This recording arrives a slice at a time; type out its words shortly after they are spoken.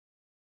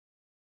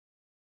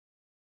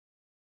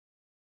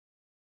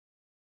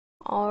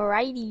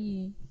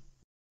Alrighty.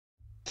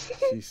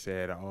 She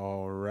said,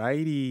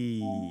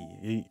 "Alrighty."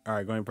 All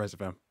right, go ahead and press it,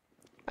 fam.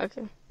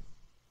 Okay.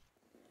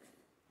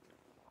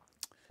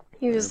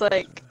 He was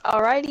like,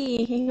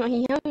 "Alrighty."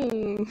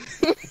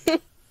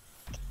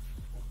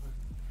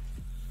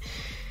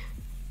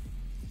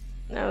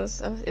 It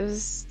was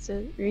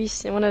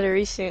one of the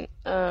recent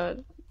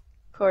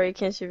Corey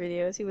Kensher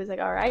videos. He was like,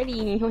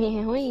 "Alrighty."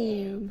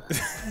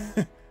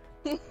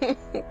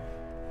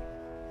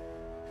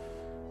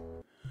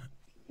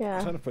 Yeah.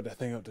 I'm trying to put that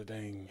thing up to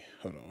dang.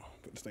 Hold on,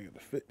 put this thing up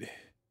to 50.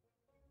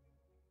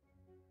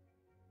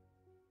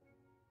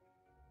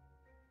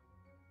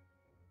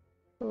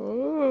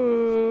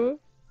 Ooh.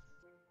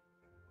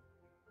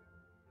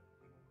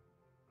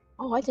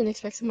 Oh, I didn't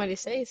expect somebody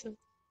to say something.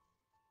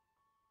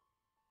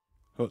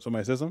 Oh,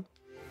 somebody said something?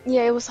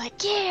 Yeah, it was like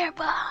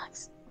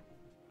gearbox.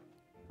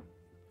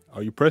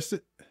 Oh, you pressed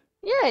it?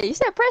 Yeah, you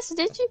said press it,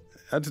 didn't you?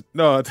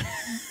 No.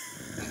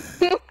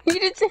 You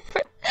didn't say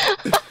press.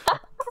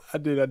 I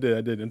did. I'm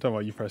talking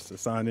about you pressed the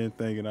sign in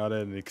thing and all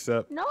that and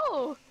accept.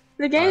 No,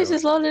 the game's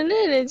just loading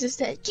in and just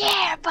said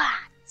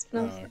gearbox.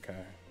 No. Oh,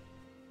 okay.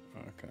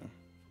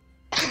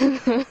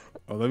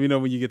 Well, let me know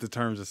when you get the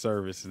terms of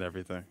service and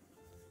everything.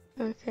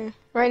 Okay.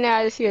 Right now,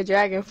 I just see a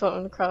dragon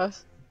floating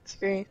across the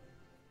screen.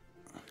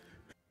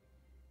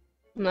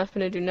 I'm not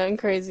gonna do nothing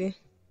crazy.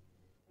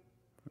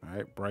 All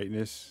right,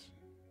 brightness.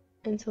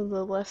 Until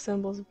the left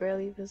symbol's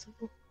barely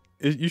visible.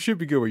 You should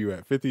be good where you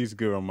at. 50 is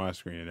good on my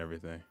screen and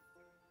everything.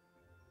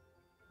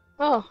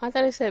 Oh, I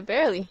thought it said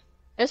barely.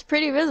 That's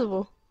pretty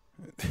visible.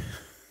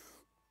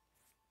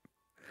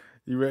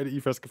 You ready?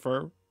 You press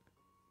confirm?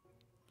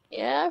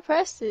 Yeah, I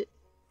pressed it.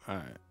 All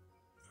right.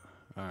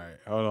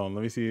 Hold on.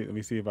 Let me see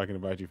if I can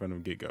invite you from the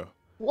get go.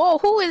 Whoa,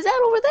 who is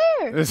that over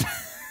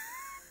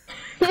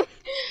there?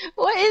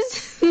 What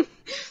is?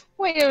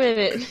 Wait a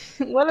minute.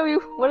 What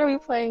are we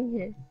playing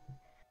here?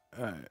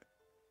 All right.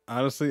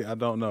 Honestly, I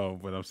don't know,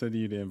 but I'm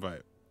sending you the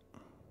invite.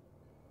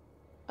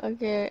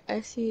 Okay,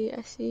 I see.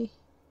 See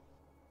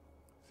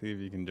if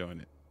you can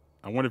join it.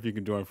 I wonder if you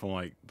can join from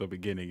like the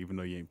beginning, even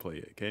though you ain't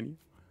played it. Can you?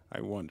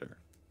 I wonder.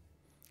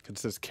 Cause it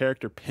says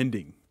character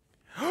pending.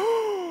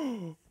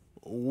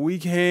 We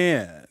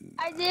can.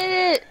 I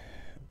did it.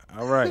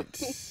 All right.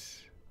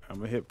 I'm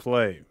gonna hit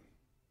play.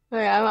 All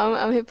right,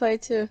 I'm hit play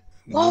too.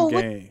 New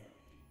game.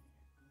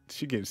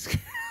 She gets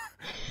scared.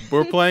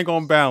 We're playing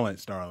on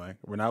balance, darling.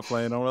 We're not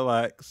playing on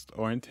relaxed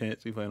or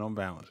intense. We're playing on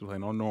balance. We're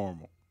playing on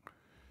normal.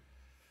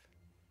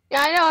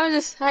 Yeah, I know. I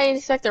didn't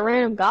expect a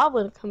random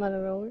goblin to come out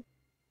of nowhere.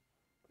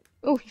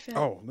 Oh, he fell.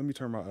 Oh, let me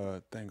turn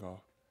my thing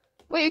off.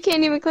 Wait, you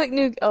can't even click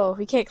new. Oh,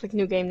 we can't click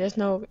new game. There's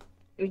no.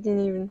 We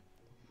didn't even.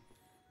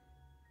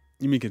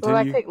 You mean continue?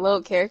 Will I click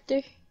load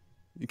character?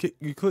 You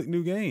click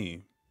new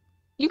game.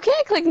 You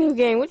can't click new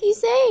game. What are you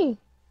saying?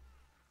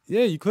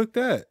 Yeah, you click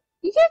that.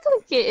 You can't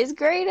click it. It's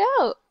grayed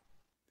out.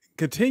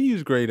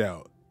 Continue's grayed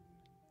out.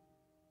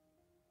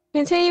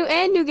 Continue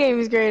and new game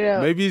is grayed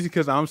out. Maybe it's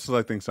because I'm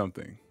selecting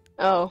something.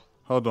 Oh.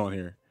 Hold on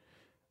here.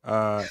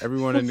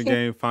 Everyone in the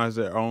game finds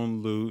their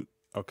own loot.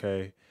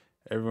 Okay.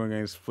 Everyone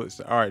gains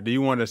splits. All right. Do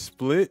you want to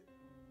split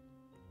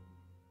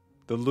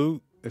the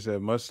loot? It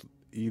said must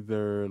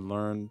either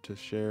learn to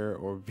share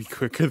or be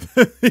quicker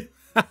than.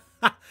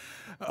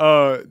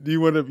 Do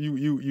you want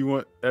you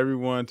want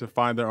everyone to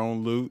find their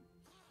own loot,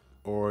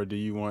 or do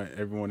you want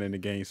everyone in the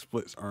game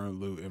splits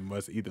earned loot and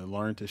must either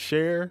learn to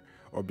share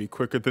or be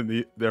quicker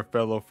than their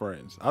fellow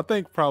friends? I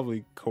think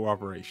probably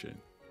cooperation.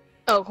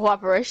 Oh,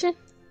 cooperation.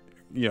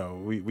 You know,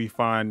 we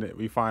find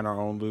our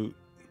own loot.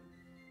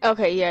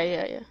 Okay,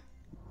 yeah.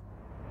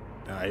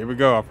 All right, here we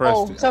go. I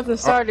pressed it. Something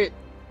started.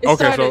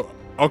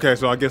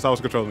 So I guess I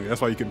was controlling it.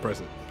 That's why you couldn't press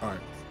it. All right.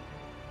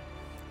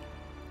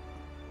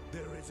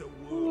 There is a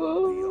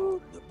world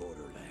beyond the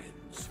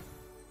borderlands.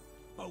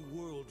 A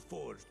world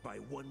forged by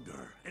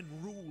wonder and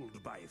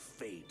ruled by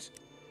fate.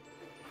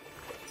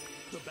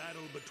 The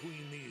battle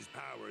between these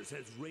powers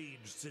has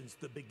raged since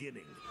the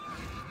beginning.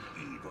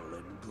 Evil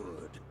and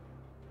good.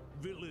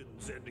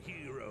 Villains and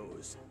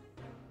heroes.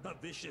 A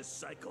vicious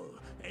cycle,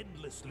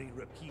 endlessly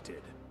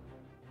repeated.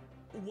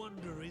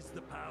 Wonder is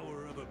the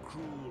power of a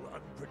cruel,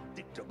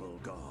 unpredictable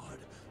god.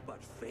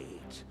 But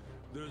fate,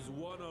 there's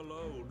one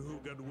alone who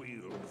can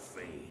wield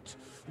fate.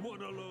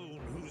 One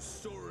alone whose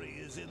story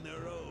is in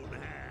their own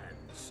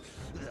hands.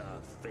 The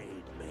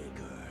Fate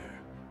Maker.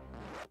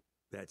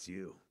 That's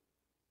you.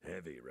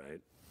 Heavy,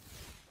 right?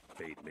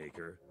 Fate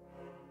Maker.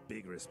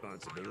 Big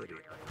responsibility.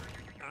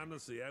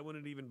 Honestly, I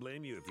wouldn't even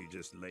blame you if you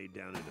just laid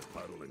down in a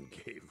puddle and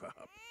gave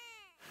up.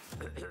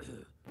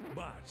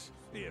 But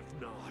if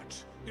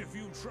not, if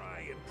you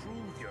try and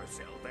prove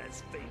yourself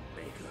as Fate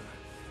Maker,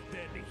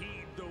 then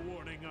heed the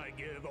warning I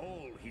give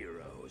all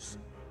heroes.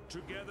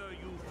 Together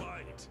you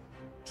fight.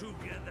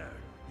 Together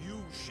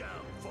you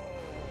shall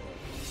fall.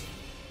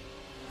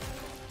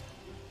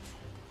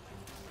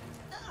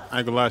 I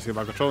ain't gonna lie to you,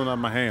 I'm controlling out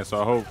my hand,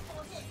 so I hope.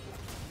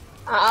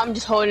 I'm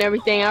just holding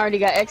everything. I already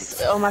got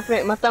X on my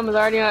thumb is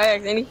already on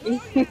X.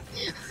 Anything.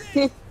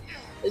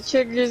 The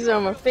triggers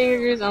on my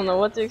fingers. I don't know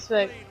what to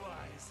expect.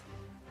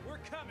 We're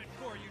coming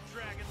for you,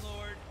 dragon.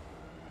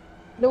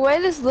 The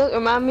way this look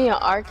remind me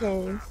of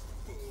Arcane.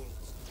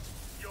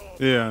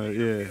 Yeah,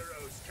 yeah.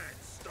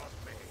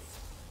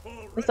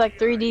 It's like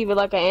 3D but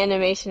like an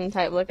animation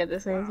type look at the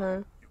same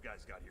time. You guys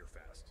got here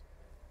fast.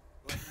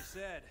 Like you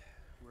said,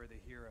 we're the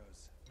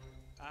heroes.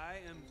 I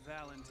am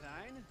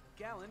Valentine,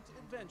 gallant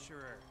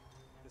adventurer.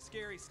 The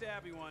scary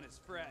stabby one is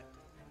Fred.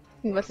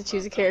 You must have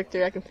choose a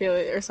character, I can feel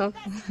it or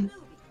something.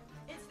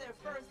 It's their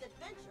first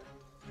adventure.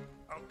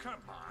 Oh, come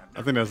on.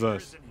 I think that's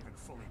us. Isn't even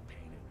fully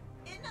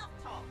painted. Enough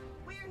talk.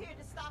 We're here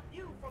to stop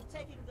you from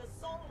taking the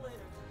soul energy.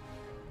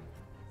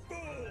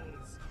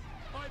 Fools!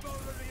 I've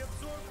already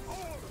absorbed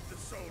all of the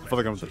soul. I feel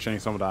like I'm gonna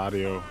change some of the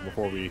audio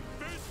before we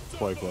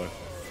play. Oh,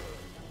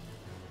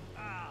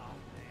 man.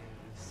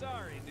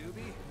 Sorry,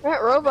 newbie.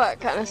 That robot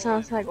kind of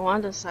sounds like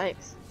Wanda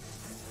Sykes.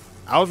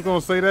 I was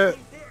gonna say that.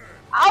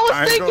 I was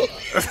ain't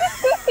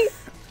thinking.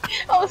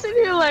 I was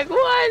sitting here like,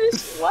 why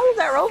does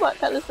that robot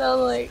kind of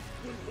sound like?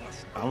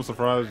 I'm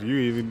surprised you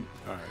even.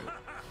 All right.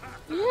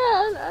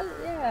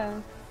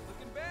 Yeah.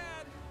 Looking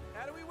bad.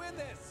 How do we win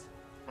this?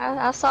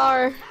 I saw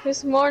her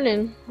this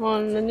morning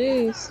on the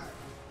news.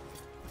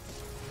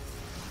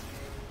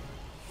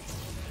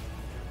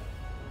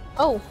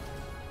 Oh.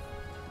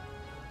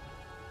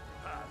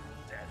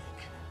 Pathetic.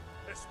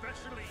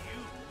 Especially you,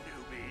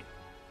 newbie.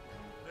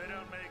 They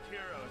don't make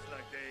heroes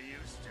like they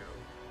used to.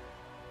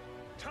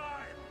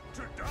 Time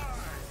to die!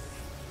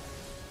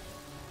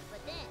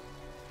 But then,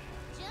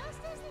 just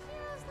as the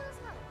heroes lose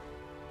hope,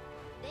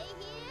 they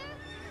hear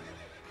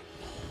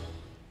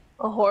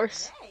A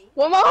horse.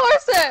 Where my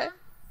horse at?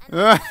 and the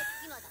lights,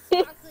 the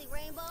sparkly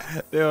rainbow.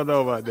 They don't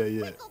know about that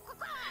yet.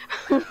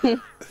 It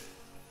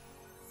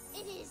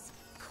is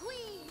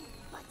Queen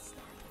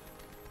WillBeStill,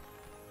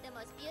 the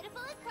most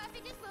beautiful and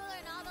perfectest ruler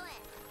in all the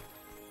land.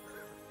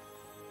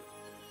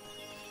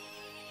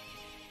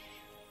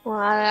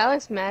 Wow, that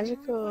was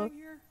magical.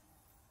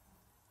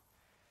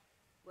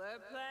 We're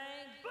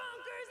playing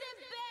bunkers and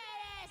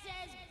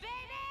badasses,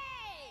 baby!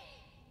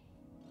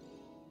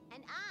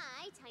 And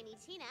I, Tiny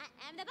Tina,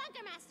 am the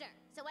bunker master.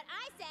 So what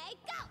I say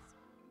goes.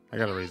 I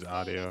gotta raise the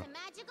audio. There's a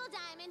magical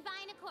diamond by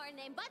a corn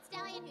named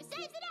WillBeStill who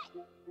saves the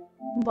day.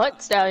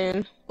 Butt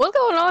stallion. What's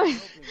going on? You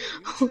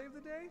save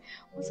the day?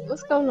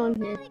 What's going on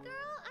here? Hey girl,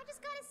 I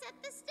just gotta set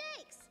the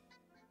stakes.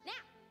 Now,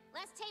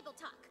 let's table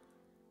talk.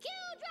 Cue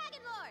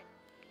Dragon Lord.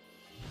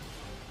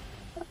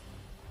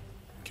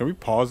 Can we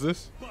pause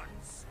this? But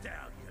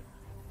Stallion,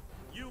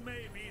 you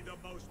may be the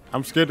most.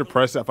 I'm scared to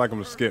press it. I feel like I'm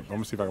gonna skip. I'm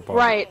gonna see if I can pause.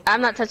 Right,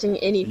 I'm not touching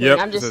anything. Yep.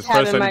 I'm It just says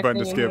press having any my button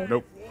to thing skip. here.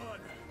 Nope.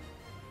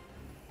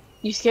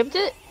 You skipped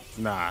it?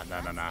 Nah.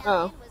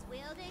 Oh. Was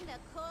wielding the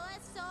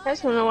coolest sword I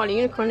just want to know why the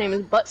unicorn name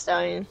is Butt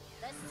Stallion.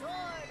 the sword.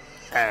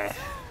 Ah.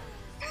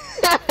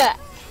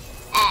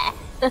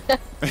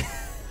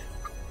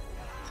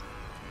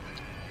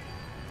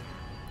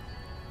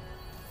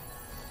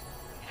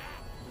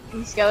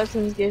 These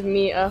skeletons give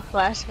me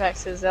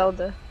flashbacks to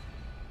Zelda,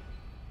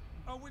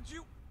 Oh, would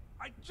you?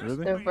 I just Really?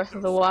 the made Breath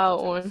of those the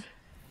Wild one.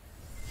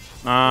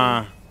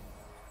 Ah.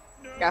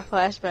 Got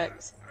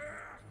flashbacks.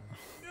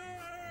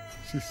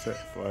 She said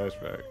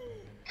flashback.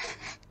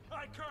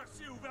 I curse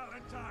you,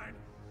 Valentine!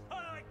 And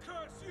I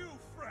curse you,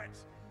 Fred!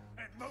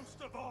 And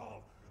most of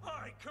all,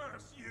 I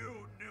curse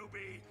you,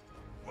 newbie!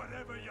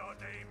 Whatever your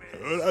name is,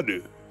 What I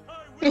do? I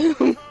will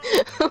return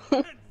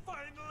and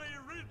finally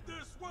rid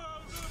this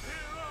world of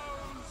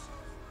heroes!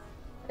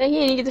 Hey, he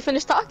didn't get to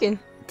finish talking.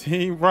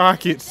 Team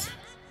Rockets.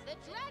 The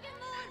Dragon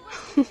Lord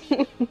was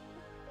defeated.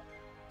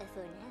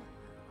 For now.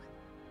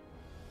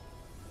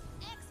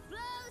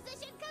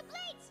 Exposition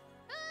complete!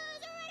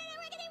 Who's ready to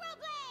rickety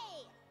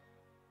roleplay?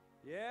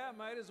 Yeah,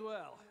 might as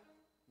well.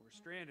 We're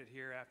stranded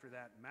here after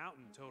that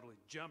mountain totally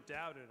jumped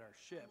out at our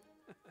ship.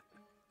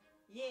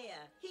 Yeah,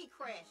 he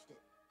crashed it.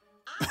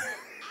 I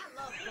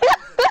love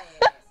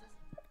badasses.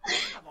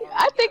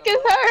 I think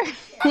it's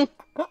her. Now,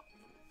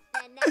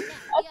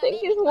 I think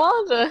it's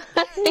Wanda.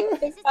 I think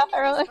this it's is got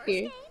her Newbie's on first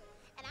here. game,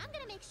 and I'm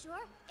gonna make sure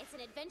it's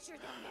an adventure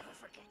they'll never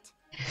forget.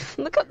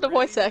 Look up the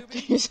voice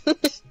actors. Time for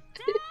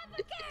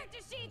character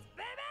sheets,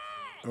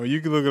 baby! Well,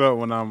 you can look it up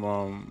when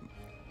I'm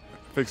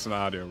fixing the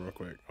audio real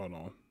quick. Hold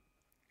on.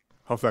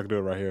 Hopefully I can do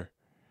it right here.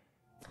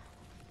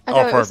 Okay,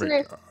 Oh, what's the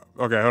perfect. name-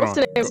 Okay, hold What's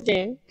the name of this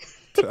game?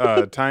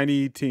 on.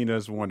 Tiny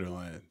Tina's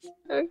Wonderland.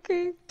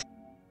 Okay.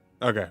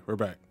 Okay, we're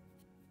back.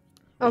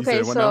 You Okay,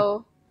 said what now?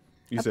 so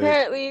You said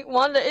apparently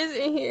Wanda is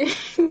in here.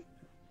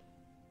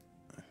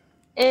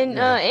 And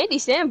Yeah. Andy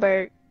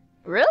Samberg.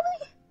 Really?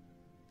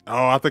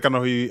 oh, I think I know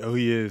who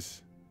he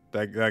is.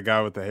 That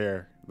guy with the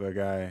hair. The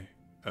guy.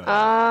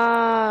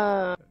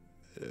 Yeah.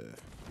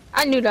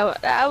 I knew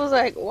that. I was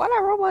like, what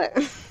that robot?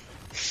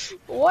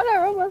 What that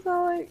robot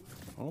sound like?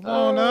 Hold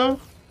on now.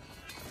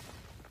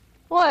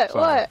 What?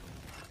 Sorry. What?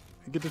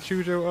 You get to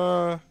choose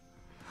your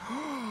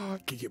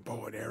can get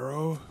bow and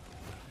arrow.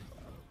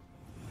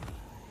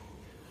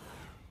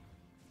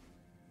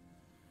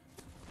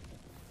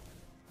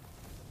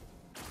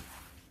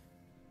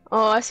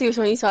 Oh, I see which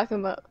one you're talking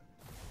about.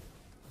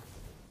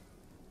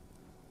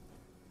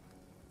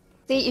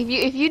 See,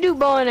 if you do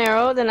bow and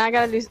arrow, then I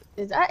gotta do.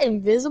 Is that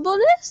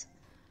invisibleness?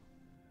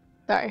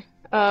 Sorry.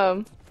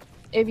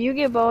 If you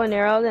get bow and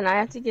arrow, then I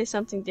have to get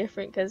something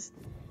different, cause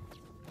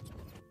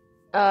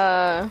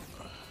But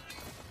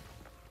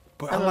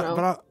I don't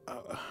know.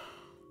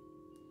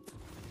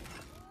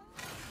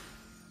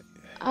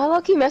 I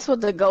lucky mess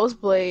with the ghost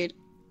blade.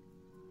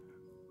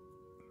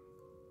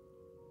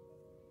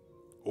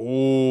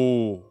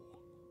 Oh.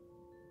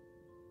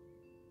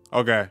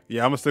 Okay.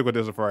 Yeah, I'm gonna stick with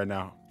this one for right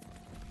now.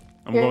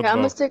 I'm Yeah, going I'm to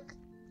gonna bow. stick.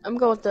 I'm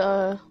going with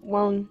the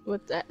one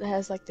with that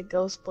has like the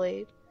ghost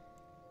blade.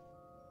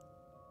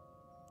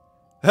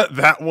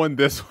 That one,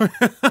 this one.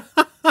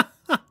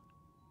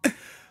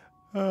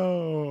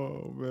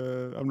 Oh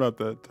man, I'm not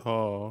that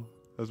tall.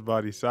 That's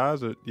body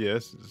size, or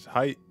yes, it's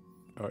height,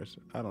 or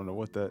I don't know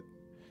what that.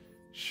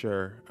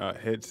 Sure,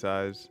 head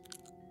size.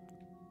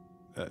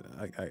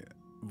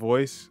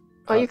 Voice.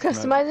 Are you Can I?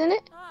 customizing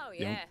it? Oh,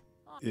 Yeah.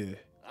 yeah. Yeah.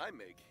 I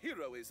make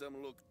heroism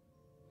look.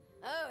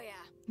 Oh, yeah.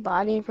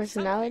 Body and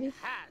personality?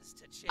 Something has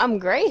to change. I'm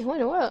gray. What in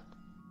the world?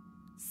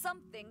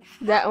 Something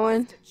That has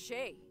one. to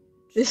change.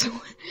 This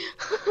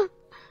one.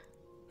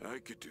 I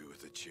could do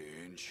with a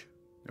change.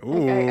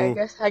 Ooh.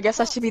 I guess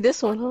I should be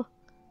this one, huh?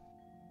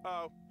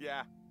 Oh,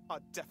 yeah. I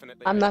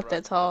definitely. I'm make not the that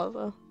right- tall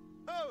though.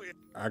 Oh, yeah.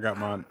 I got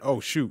mine. Oh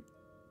shoot.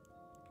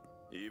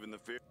 Even the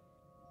fear.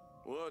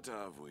 What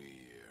have we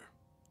here?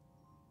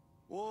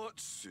 What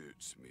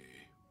suits me?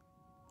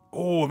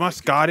 Oh, am I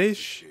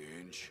Scottish?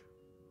 Change.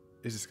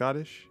 Is it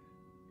Scottish?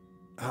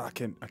 I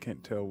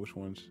can't tell which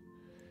ones.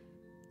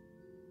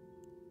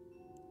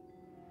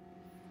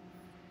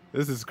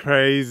 This is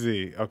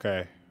crazy.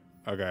 Okay.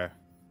 Okay.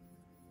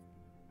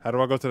 How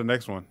do I go to the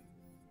next one?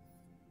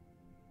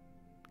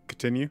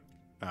 Continue?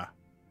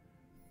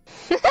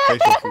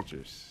 Facial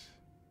features.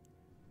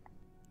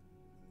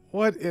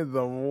 What in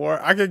the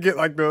world? I can get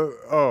like the,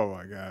 oh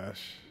my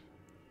gosh.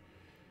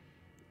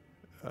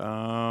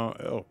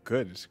 Oh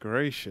goodness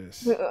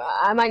gracious.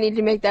 I might need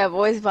to make that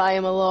voice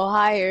volume a little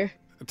higher.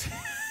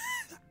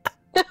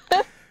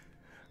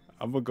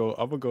 I'm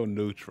gonna go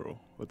neutral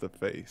with the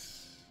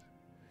face.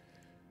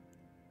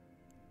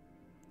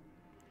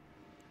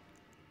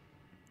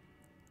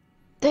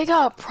 They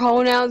got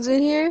pronouns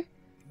in here?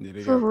 Yeah,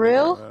 they For got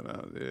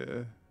real?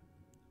 Yeah.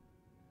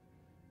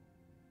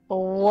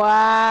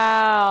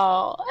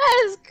 Wow.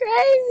 That is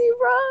crazy,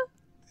 bro.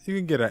 You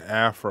can get an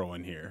afro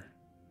in here.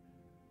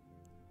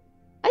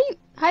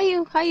 How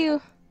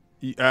you?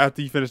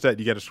 After you finish that,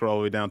 you got to scroll all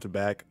the way down to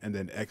back, and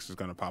then X is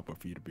gonna pop up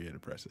for you to be able to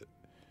press it.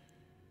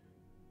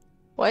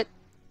 What?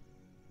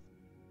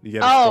 You got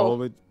to scroll Oh. all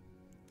the way.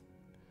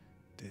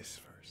 This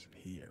person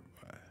here,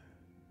 boy.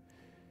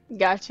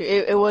 Got you.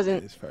 It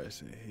wasn't. This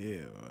person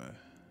here,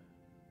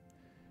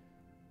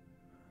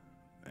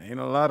 boy. Ain't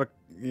a lot of,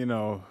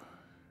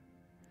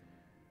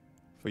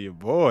 for your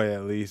boy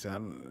at least. I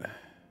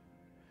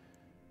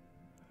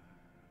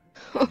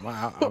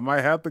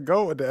might have to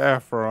go with the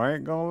afro. I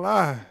ain't gonna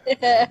lie.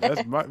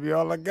 That might be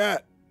all I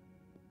got.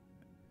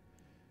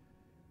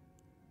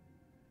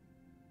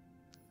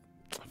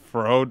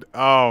 Fro.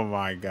 Oh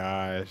my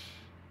gosh.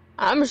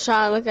 I'm just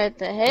trying to look at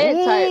the head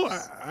Ooh,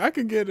 types. I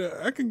can get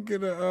a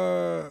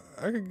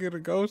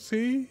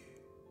goatee.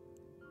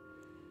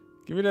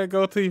 Give me that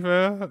goatee,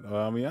 fam.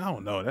 I mean, I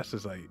don't know. That's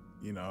just like,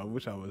 I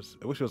wish it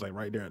was like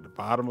right there at the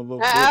bottom a little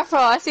bit. Afro,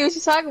 I see what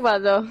you're talking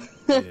about though.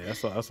 Yeah,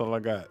 that's all I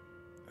got.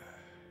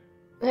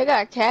 They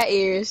got cat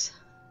ears.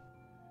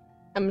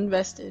 I'm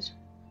invested.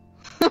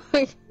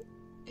 I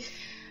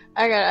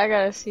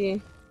gotta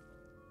see.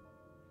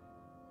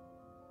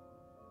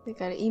 They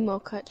got an emo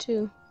cut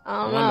too.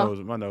 I don't know.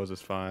 My nose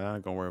is fine. I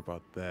ain't gonna worry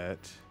about that.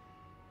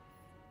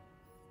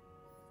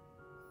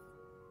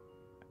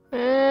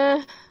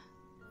 Oh,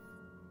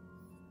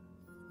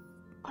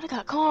 they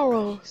got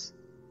cornrows.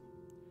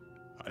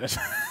 Oh, that's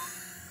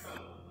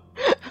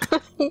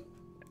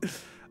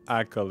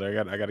eye color.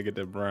 I gotta get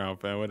that brown,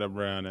 fam. Where that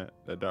brown at?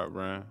 That dark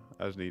brown.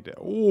 I just need that.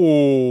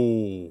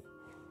 Ooh,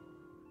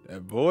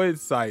 that void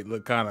sight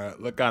look kind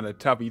of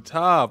toppy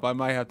top. I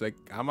might have to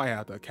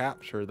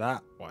capture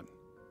that one.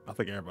 I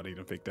think everybody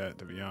done picked that,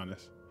 to be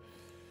honest.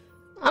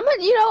 I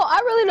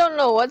really don't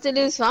know what to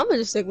do, so I'm gonna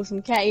just stick with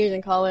some cat ears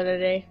and call it a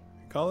day.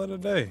 Call it a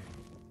day.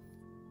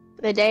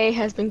 The day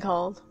has been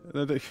called.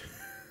 No,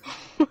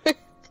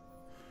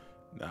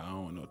 I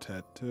don't want no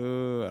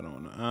tattoo. I don't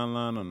want no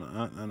eyeliner.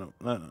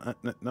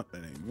 No,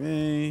 that ain't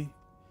me.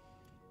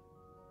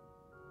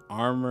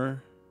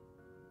 Armor.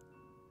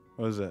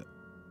 What is that?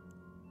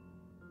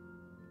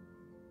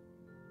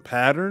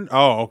 Pattern?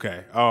 Oh,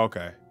 okay.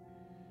 Okay.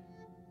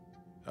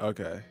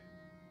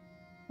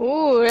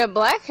 Ooh, that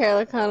black hair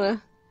look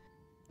kinda.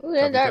 Ooh,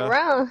 that Puppy dark top?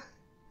 brown.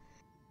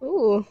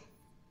 Ooh.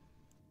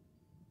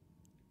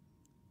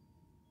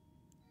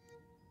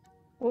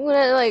 Ooh,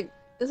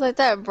 it's like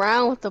that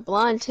brown with the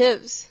blonde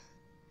tips.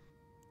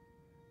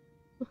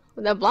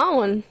 With that blonde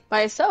one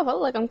by itself, I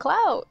look like I'm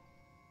Cloud.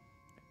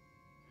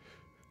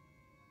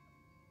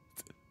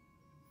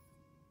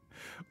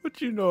 What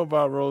you know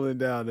about rolling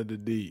down in the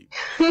deep?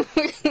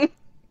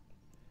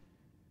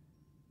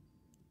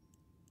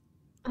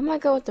 I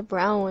might go with the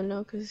brown one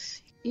though,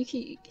 cause I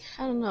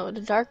don't know, the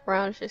dark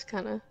brown is just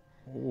kind of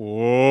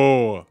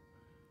Whoa.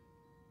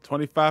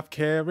 25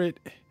 karat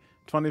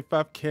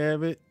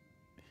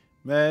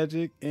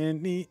magic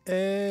in the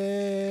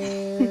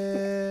air.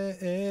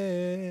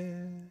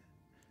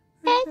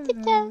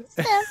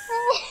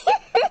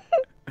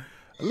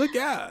 Look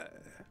out.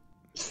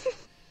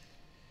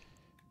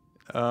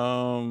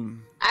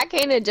 I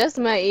can't adjust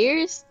my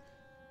ears.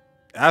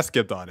 I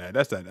skipped all that.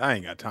 That's that. I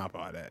ain't got time for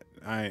all that.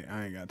 I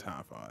ain't got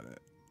time for all that.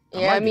 I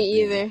Yeah, might me just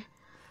do either.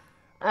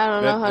 I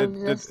don't know how to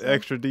that adjust them.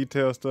 extra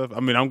detail stuff. I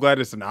mean, I'm glad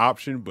it's an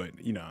option, but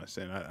you know what I'm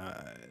saying.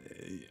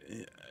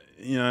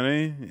 You know what I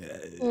mean?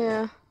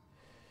 Yeah.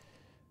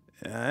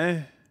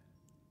 Yeah.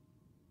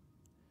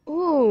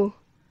 Ooh.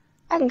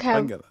 I can I can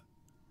have. get,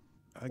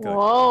 I can get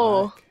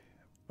Whoa. like a black.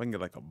 If I can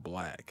get like a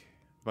black.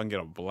 If I can get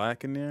a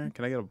black in there,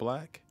 can I get a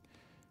black?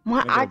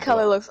 My Can I get eye a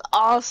color black? looks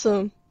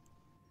awesome.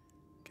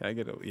 Can I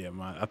get a? Yeah,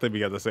 mine. I think we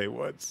got the same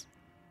ones.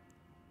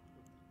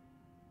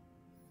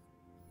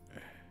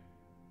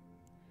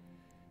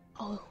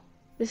 Oh,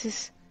 this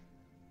is.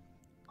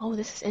 Oh,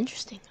 this is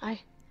interesting.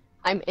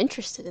 I'm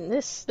interested in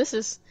this. This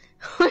is.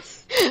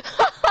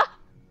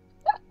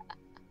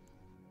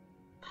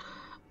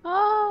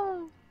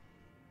 Oh,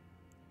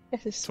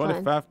 this is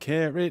fun.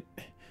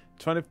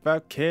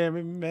 25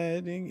 karat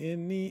magic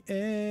in the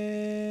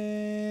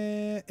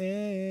air.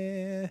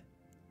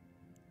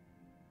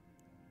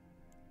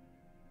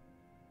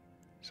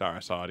 Sorry, I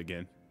saw it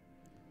again.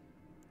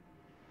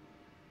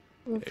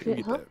 Hey, Okay,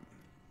 get huh? that.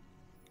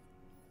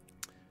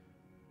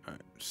 All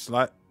right.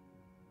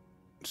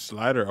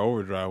 Slider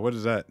overdrive. What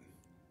is that?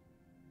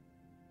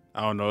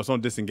 I don't know. It's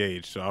on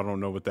disengage, so I don't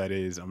know what that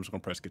is. I'm just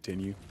gonna press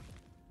continue.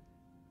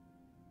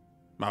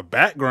 My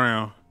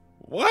background.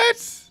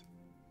 What?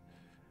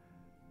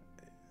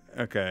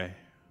 Okay.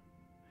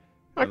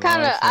 I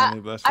kind of.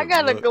 I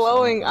got a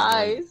glowing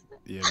eyes.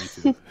 Yeah, me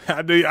too.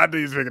 I knew you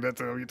was figuring that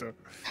too. Me too.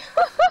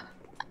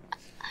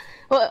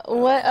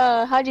 What?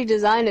 How'd you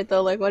design it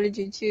though? Like, what did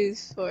you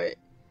choose for it?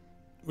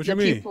 What The you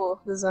mean?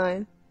 pupil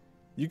design.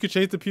 You could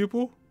change the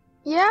pupil?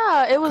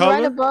 Yeah, it was Color?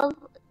 right above.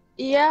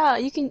 Yeah,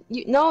 you can.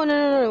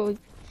 No.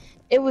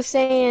 It was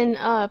saying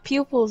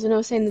pupils, and it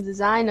was saying the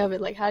design of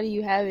it. Like, how do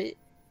you have it?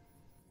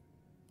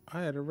 I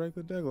had a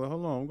regular degular.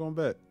 Hold on, I'm going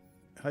back.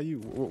 How you?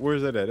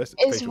 Where's that at? That's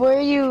It's facial where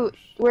features.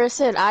 where it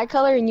said eye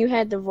color, and you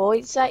had the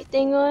void sight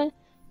thing on.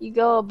 You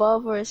go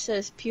above where it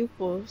says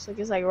pupils. Like,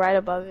 it's like right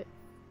above it.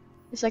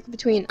 It's like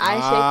between eye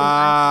shape and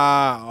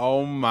eye color.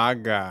 Oh my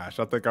gosh!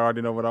 I think I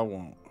already know what I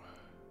want.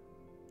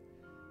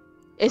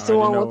 It's I the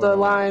already one know with the what I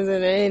want. lines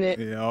in it, ain't it?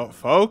 Yeah,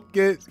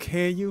 focus.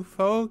 Can you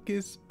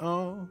focus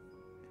on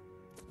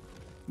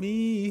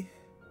me?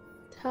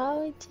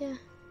 Told ya.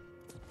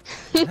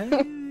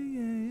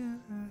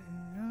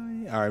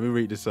 All right, let me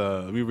read this.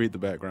 Let me read the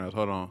backgrounds.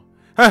 Hold on.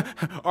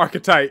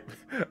 Archetype.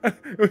 I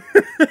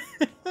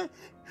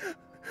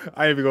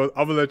ain't even going.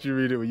 I'm gonna let you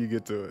read it when you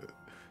get to it.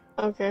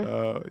 Okay.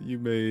 You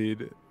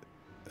made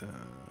an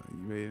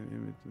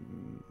image.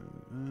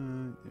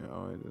 You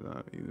always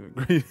not either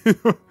agree.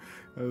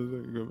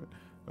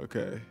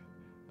 Okay.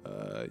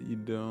 You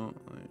don't.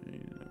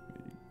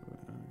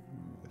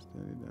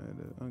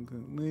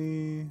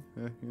 Uncleanly.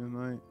 That feels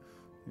like.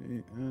 I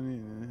need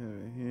to have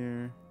it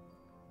here.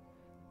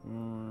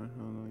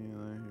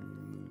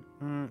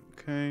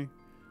 Okay.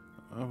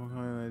 I'll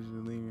highlight you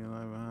to leave your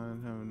life behind.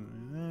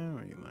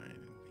 Where you learn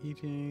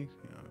teachings.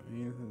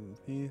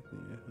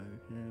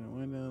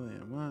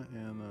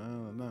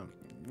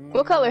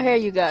 What color hair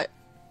you got?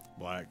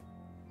 Black.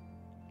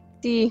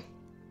 See,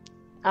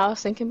 I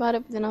was thinking about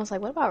it, but then I was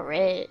like, what about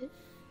red?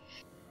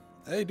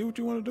 Hey, do what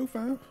you want to do,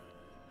 fam.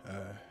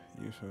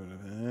 You sort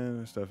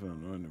of stuff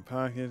in the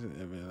pockets,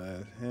 every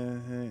last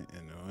hand,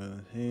 and the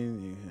other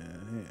hand you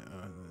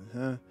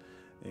have,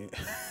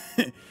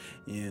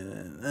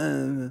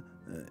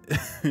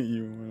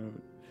 you want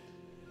to.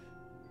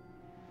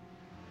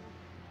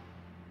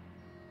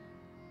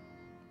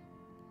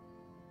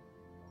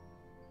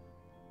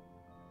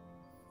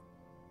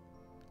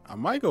 I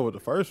might go with the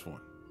first one.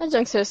 That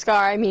junk says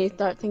Scar. I mean,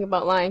 start thinking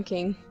about Lion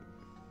King.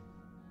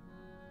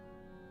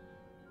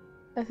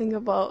 I think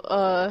about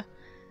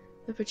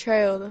the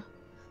portrayal.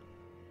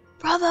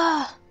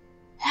 Brother,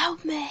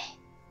 help me.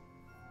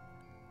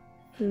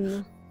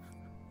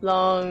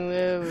 Long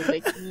live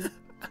the king.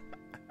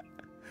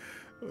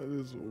 What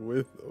is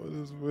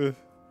with?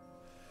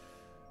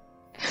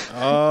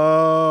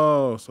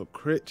 Oh, so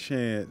crit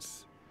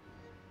chance.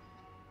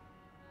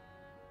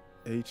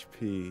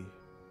 HP.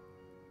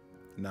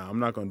 Nah, I'm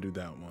not gonna do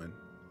that one.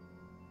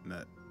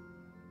 Not.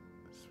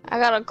 I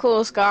got a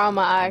cool scar on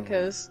my eye,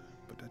 cause.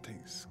 But that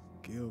takes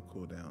skill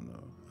cooldown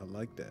though. I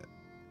like that.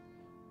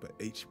 But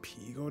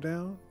HP go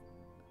down?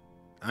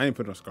 I ain't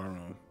put no scar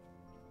on.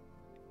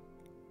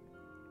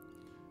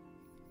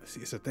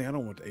 See, it's the thing. I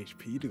don't want the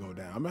HP to go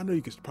down. I mean, I know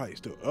you can probably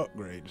still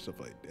upgrade and stuff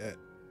like that,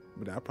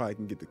 but I probably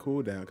can get the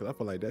cooldown because I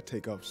feel like that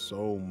take off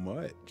so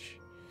much.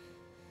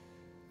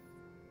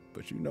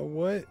 But you know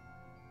what?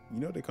 You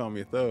know they call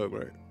me a thug,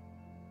 right?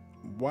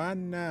 Why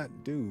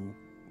not do?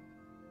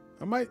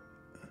 I might.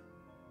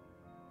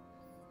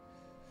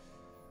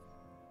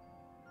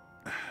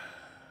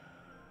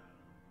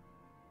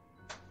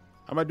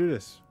 I might do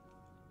this.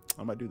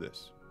 I might do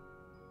this.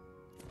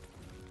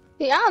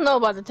 See, I don't know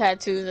about the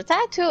tattoos. The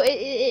tattoo,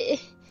 eh.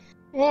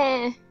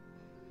 Eh.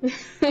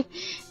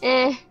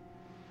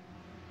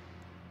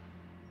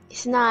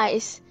 It's not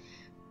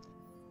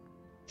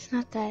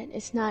that.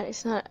 It's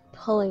not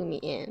pulling me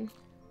in.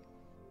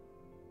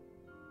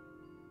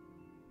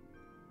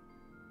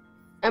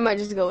 I might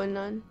just go with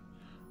none.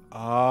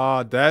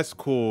 Ah, that's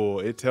cool.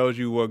 It tells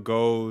you what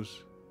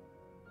goes.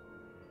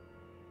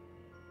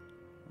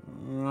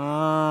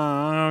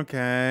 Ah,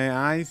 okay,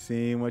 I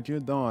see what you're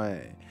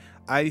doing.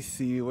 I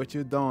see what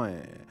you're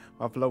doing.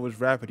 My flow was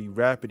rapidy,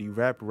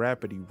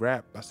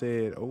 rap. I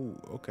said, oh,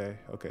 okay.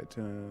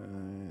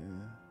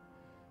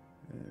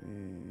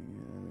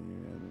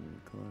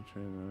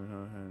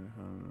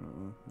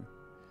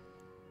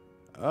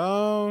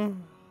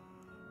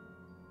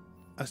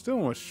 I still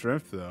want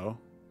strength though.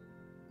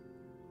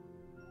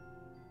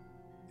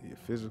 Yeah,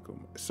 physical.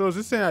 So is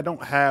this saying I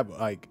don't have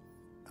like?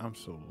 I'm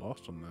so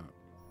lost on that.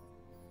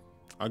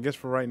 I guess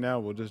for right now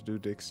we'll just do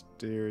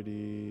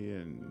dexterity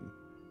and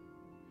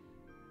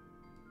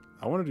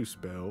I want to do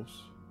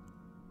spells.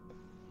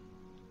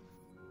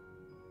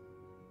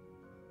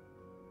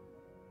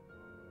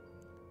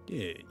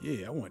 Yeah,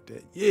 I want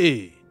that.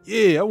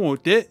 Yeah, I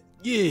want that.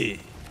 Yeah.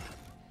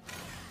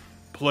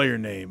 Player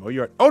name. Oh,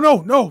 you're. Oh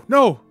no.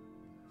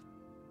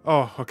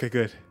 Oh, okay,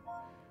 good.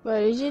 What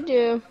did you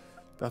do?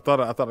 I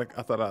thought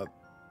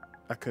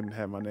I couldn't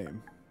have my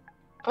name.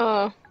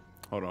 Oh.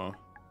 Hold on.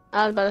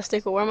 I was about to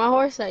stick with where my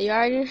horse at. You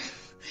already?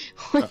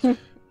 Nah,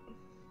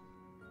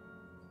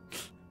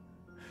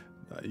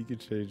 you can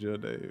change your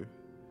name.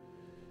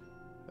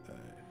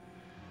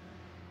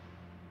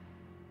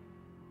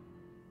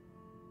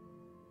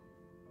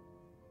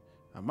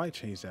 I might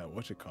change that.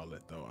 What you call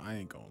it though? I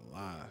ain't gonna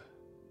lie.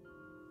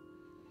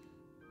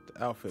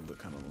 The outfit look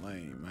kind of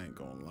lame. I ain't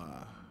gonna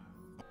lie.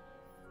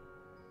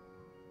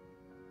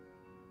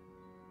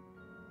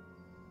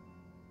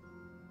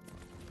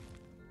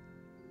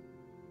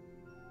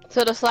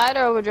 So the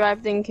slider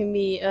overdrive thing can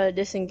be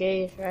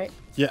disengaged, right?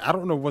 Yeah, I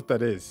don't know what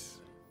that is.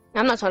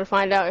 I'm not trying to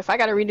find out. If I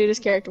gotta redo this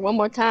character one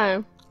more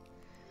time,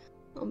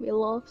 I'll be a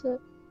little upset.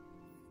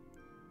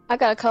 I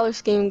got a color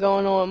scheme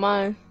going on with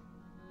mine.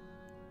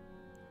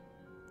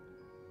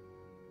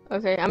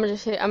 Okay, I'm gonna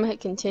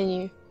hit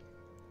continue.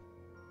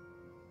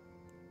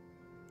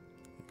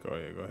 Go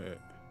ahead.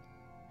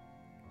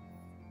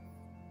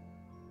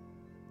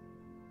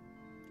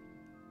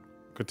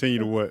 Continue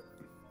to what?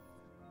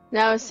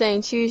 Now it's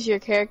saying choose your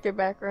character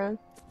background.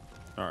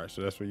 Alright,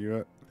 so that's where you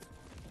at?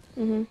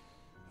 Mm-hmm.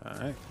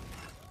 Alright.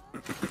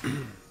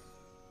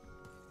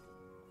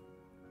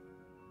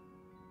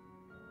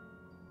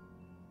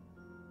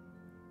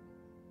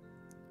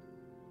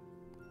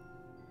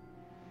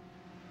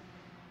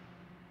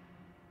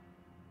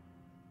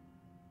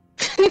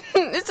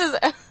 This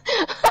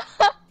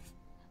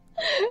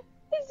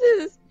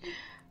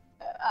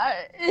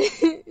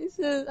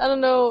is I don't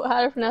know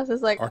how to pronounce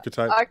this, like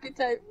Archetype.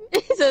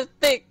 It says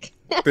thick.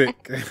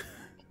 Thick.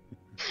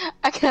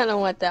 I kind of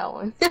want that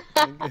one.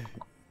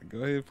 Go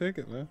ahead and pick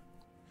it, man.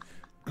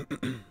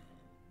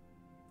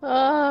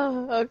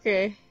 Oh,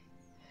 okay.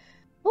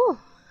 Oh,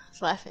 I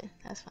was laughing.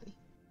 That's funny.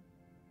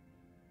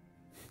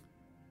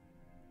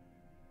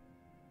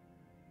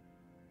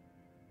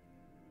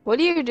 What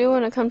do you do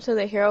when it comes to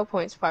the hero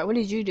points part? What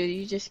did you do? Did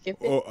you just skip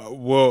it?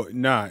 Well,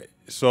 nah.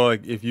 So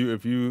like if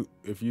you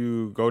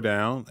go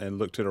down and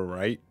look to the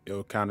right,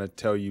 it'll kind of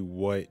tell you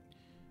what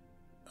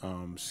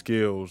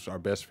skills are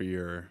best for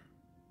your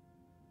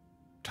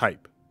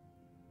type.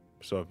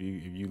 So if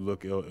you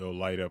look, it'll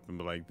light up and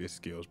be like, this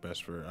skill's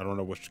best for, I don't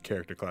know which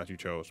character class you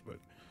chose, but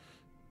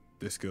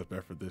this skill's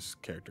best for this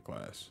character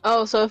class.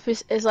 Oh, so if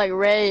it's like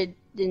red,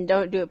 then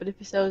don't do it. But if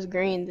it shows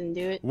green, then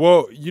do it.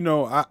 Well, you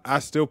know, I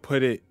still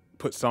put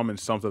some in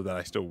something that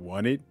I still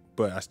wanted,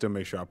 but I still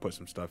make sure I put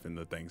some stuff in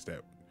the things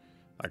that,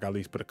 like, I at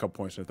least put a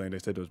couple points in the thing they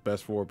said it was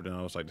best for, but then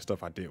I was like, the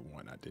stuff I did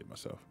want, I did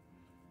myself.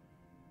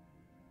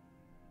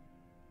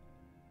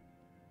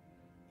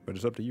 But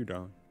it's up to you,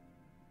 darling.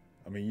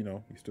 I mean, you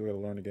know, you still got to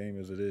learn the game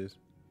as it is.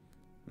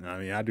 I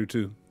mean, I do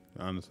too,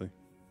 honestly.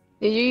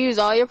 Did you use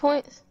all your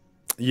points?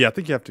 Yeah, I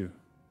think you have to.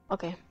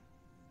 Okay.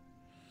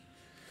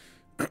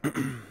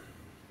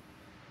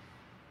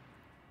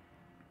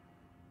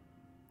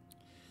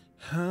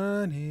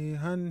 Honey,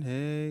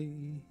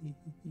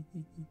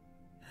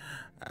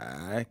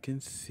 I can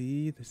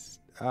see the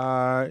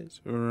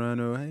stars run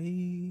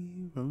away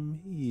from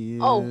here.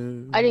 Oh,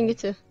 I didn't get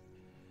to.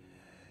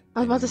 I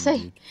was about to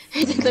say,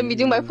 it didn't let me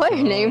do my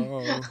player name.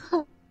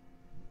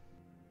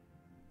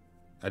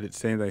 I did the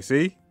same thing.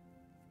 See?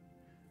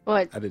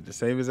 What? I did the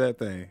same as that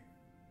thing.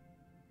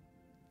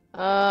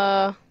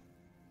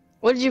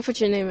 What did you put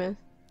your name in?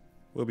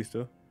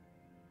 WillBeStill.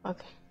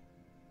 Okay.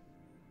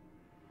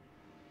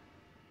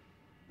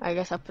 I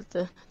guess I put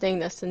the thing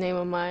that's the name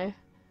of my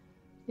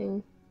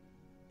thing.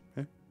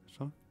 Okay, that's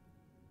fine.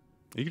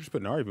 You can just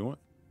put Nari if you want.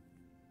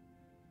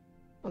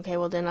 Okay,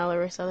 well then I'll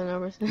erase other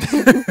numbers. Yeah,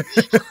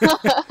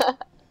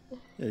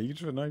 you can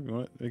just put Nari if you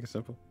want. Make it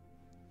simple.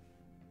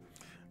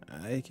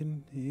 I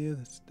can hear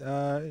the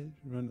stars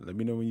run. Let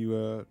me know when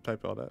you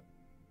type all that.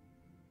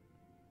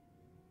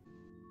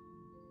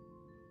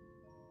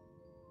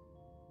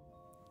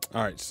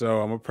 All right,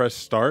 so I'm gonna press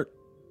start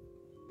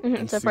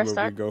and So see press where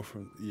start. we go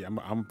from. Yeah,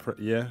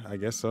 yeah, I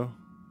guess so.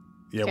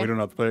 Yeah, Okay. we don't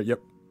have to play it. Yep.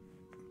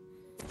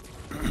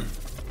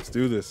 Let's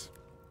do this.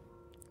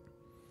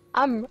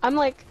 I'm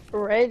like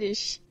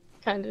reddish,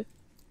 kind of.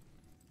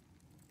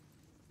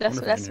 That's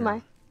Wonder if in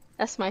here-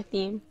 that's my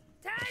theme.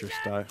 That's your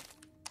style.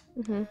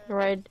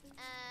 Red.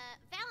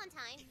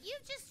 Valentine,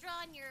 you've just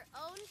drawn your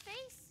own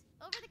face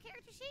over the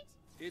character sheet?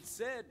 It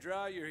said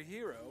draw your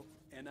hero,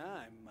 and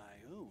I'm my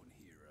own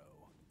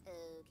hero.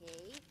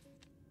 Okay.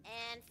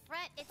 And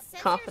Fret, it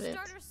says Confidence.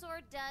 your starter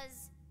sword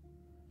does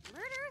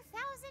murder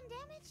 1,000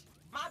 damage?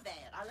 My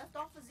bad. I left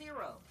off a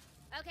 0.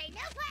 Okay,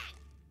 no plan.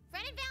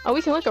 Fret and Valentine Oh,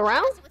 we can look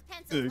around? use it with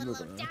pencils, Yeah, you let can look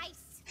alone around.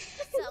 dice.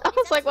 So I was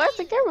it's like, up why to is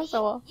the you, camera Lee.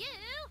 so off? You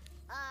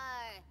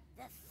are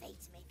the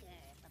Fate Maker.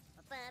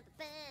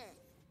 Ba-ba-ba-ba.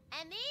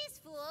 And these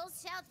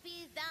fools shall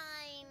be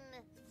thine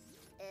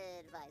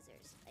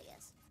advisors, I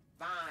guess.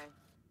 Fine.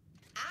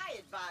 I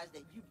advise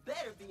that you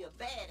better be a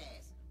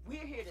badass.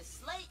 We're here to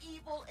slay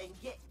evil and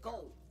get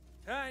gold.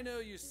 I know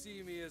you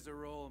see me as a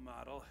role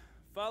model.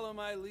 Follow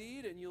my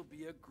lead, and you'll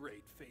be a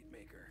great Fate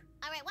Maker.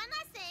 All right, one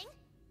last thing.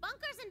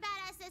 Bunkers and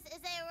Badasses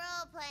is a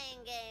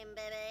role-playing game,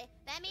 baby.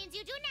 That means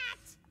you do not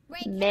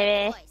break Baby.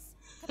 character voice.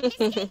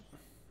 Capisci?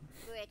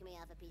 Break me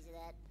off a piece of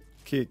that.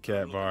 Kit Kat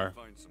I'm looking bar. to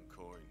find some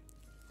coin.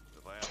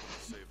 If I happen to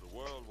save the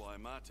world while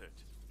I'm at it,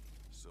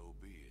 so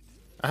be it.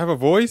 I have a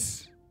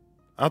voice.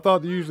 I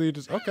thought usually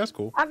just okay. That's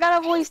cool. I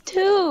got a voice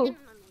too.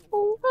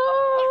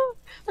 Oh,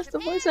 that's the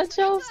voice I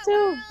chose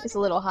too. It's a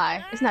little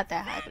high. It's not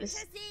that high, but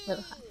it's a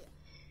little high.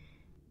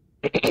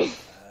 I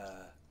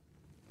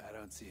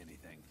don't see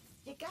anything.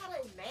 You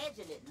gotta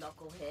imagine it,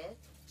 knucklehead.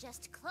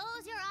 Just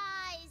close your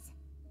eyes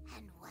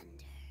and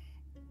wonder.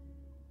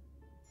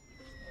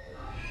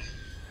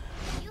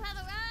 You have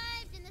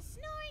arrived in the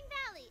Snoring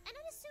Valley, an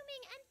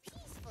unassuming and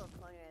peaceful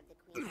corner of the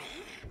Queen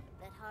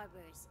that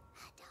harbors a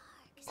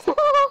dark secret.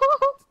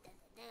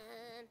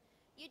 Dun-dun-dun.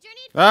 You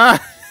journeyed Ah!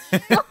 from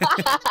the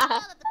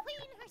hall of the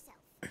Queen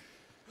herself.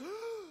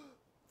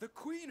 The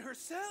Queen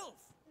herself!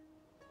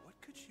 What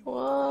could she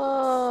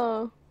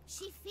Whoa.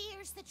 She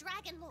fears the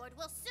Dragon Lord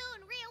will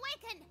soon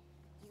reawaken.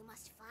 You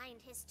must find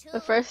his tomb The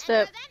first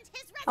step. and prevent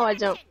his Oh, I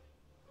jump. resurrection.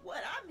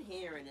 What I'm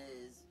hearing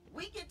is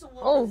we get to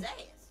whoop Oh. his ass.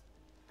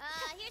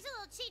 Here's a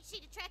little cheat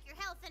sheet to track your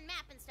health and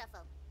map and stuff.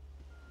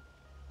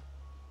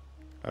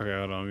 Okay,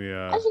 hold on.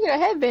 How'd you get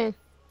a headband?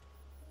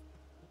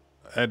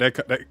 Hey, that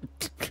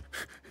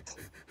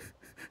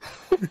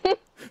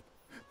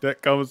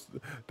comes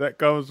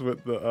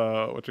with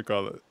the what you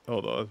call it.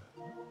 Hold on.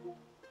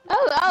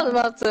 I was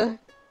about to.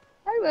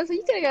 I was about to say,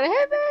 you could have got a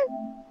headband.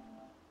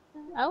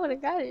 I would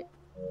have got it.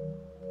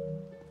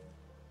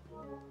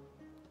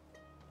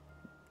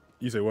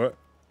 You say what?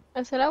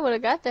 I said I would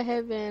have got the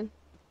headband.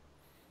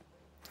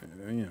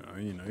 You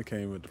know, it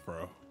came with the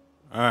pro. All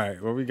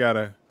right, well we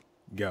gotta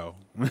go.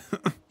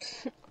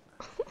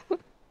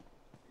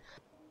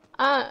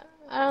 I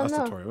don't That's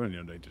know. tutorial. We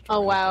didn't know they tutorial.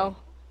 Oh wow.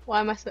 Why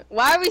am I still?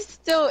 Why are we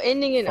still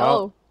ending in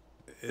Follow- O?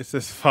 It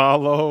says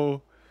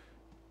follow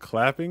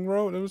clapping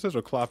road. It says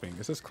or clapping.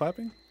 It says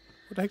clapping.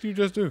 What the heck did you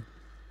just do?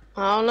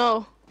 I don't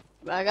know.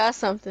 But I got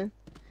something.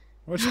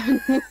 What?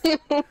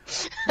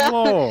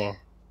 Hello.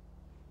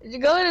 Did you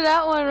go to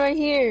that one right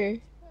here?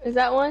 Is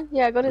that one?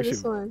 Yeah, go to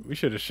this one. We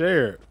should have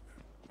shared.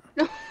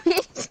 Go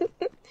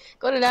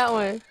to that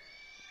one.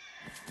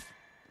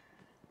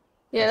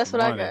 Yeah, that's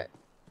what I got.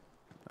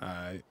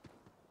 Alright.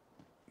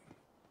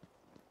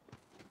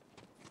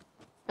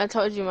 I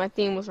told you my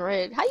theme was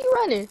red. How you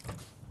running?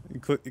 You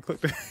click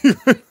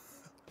the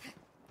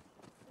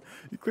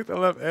you click the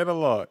left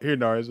analog. Here,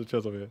 Nar, there's a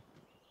chest over here.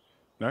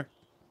 Nar?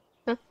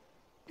 Huh?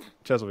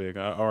 Chest over here.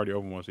 I already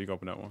opened one, so you can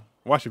open that one.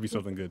 Why should be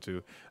something good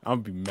too?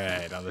 I'm gonna be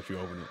mad. I'll let you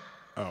open it.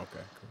 Oh,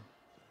 okay, cool.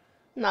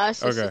 Nah, it's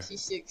just Okay.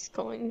 66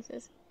 coins.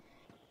 It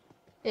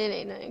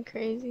ain't nothing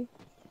crazy.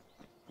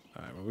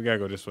 Alright, well we gotta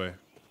go this way.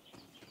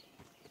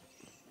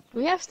 Do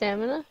we have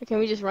stamina? Or can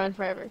we just run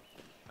forever?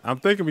 I'm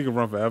thinking we can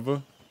run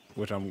forever,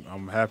 which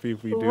I'm happy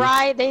if we do.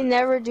 Right, they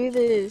never do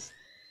this.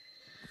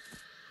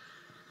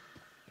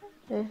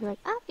 They're like,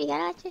 oh, you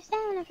gotta let your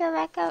stamina fill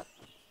back up.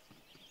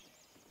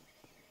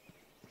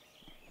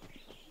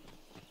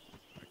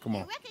 Come You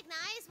on.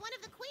 recognize one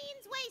of the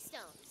Queen's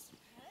waystones.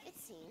 It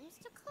seems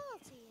to call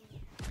to you.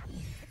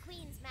 The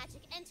Queen's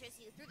magic enters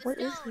you through the What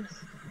is stone, this?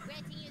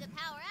 granting you the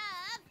power of.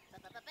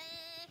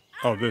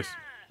 Oh, this.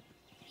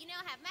 You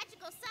now have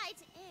magical sight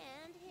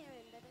and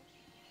hearing, baby.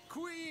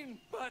 Queen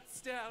Butt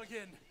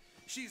Stallion!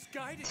 She's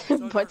guiding us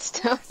on Butt our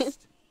Stallion. Sure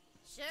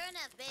quest.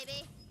 enough,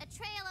 baby. A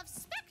trail of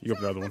You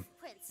got the spectral other one.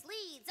 footprints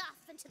leads off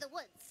into the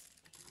woods.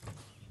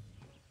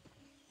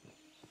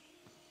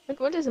 Like,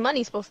 what is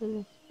money supposed to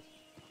do?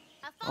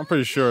 I'm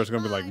pretty sure it's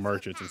gonna be like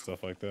merchants and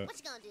stuff like that. What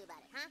you gonna do about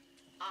it, huh?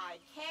 I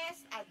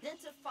cast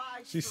identify.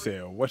 She street.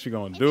 said, "What you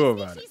gonna It's do a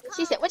about it?" species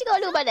She said, called "What you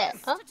gonna do about that,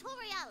 huh?"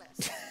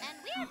 Tutorialis. And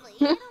weirdly,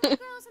 it only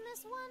grows in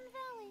this one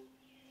valley.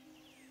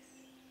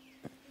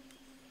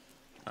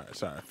 Alright,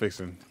 sorry,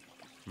 fixing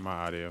my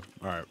audio.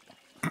 Alright.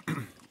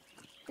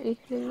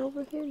 Anything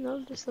over here?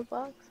 No, just a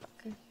box.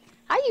 Okay.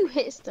 How you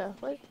hit stuff?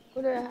 What?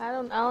 I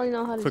don't even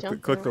know how to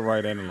jump. Click the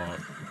right analog.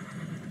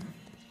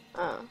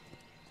 Oh.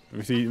 Let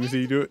me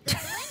see you do it.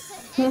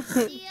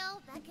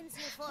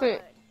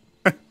 Wait.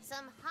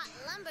 Some hot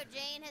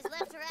lumberjane has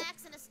left her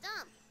axe in a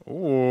stump.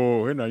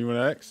 Oh, here now you want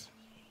an axe?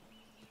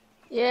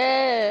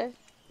 Yeah.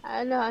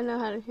 I know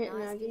how to hit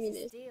now. Give me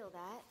this.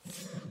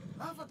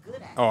 Love a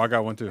good axe. Oh, I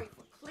got one too.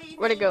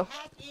 Where'd it go?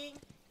 Hacking,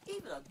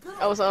 even a good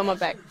Oh, it's on my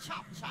back.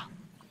 chop chop.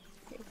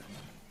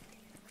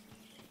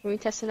 Can we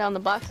test it out on the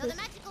So boxes? the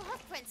magical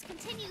hoof prints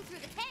continue through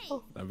the cave.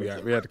 Oh.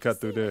 We had to cut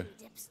through there.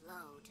 Dips low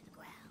to the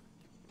ground.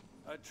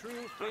 A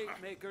true fate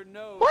maker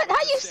knows. What? How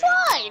when to you stand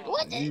slide? tall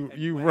What? and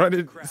You when run to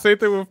it. crouch. Same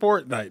thing with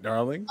Fortnite,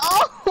 darling.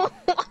 Oh.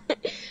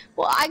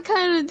 Well, I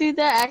kind of did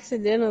that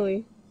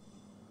accidentally.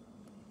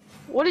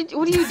 What do you?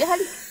 How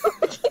do you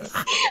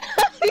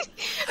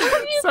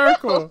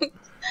Circle. go? Circle.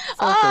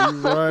 You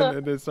run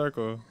and then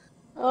circle.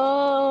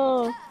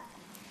 Oh.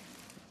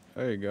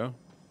 There you go.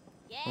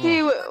 Yeah.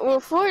 See,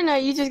 with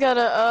Fortnite, you just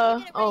gotta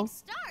You get a oh, running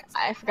start,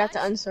 I forgot to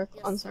Squidward.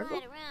 uncircle. You'll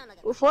slide around like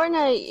a With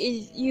Fortnite,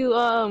 is you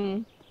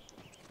are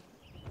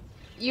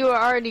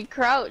already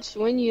crouched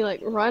when you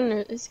like run.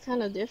 It's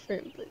kind of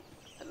different, but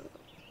I don't know.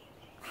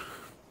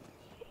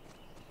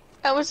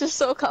 That was just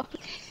so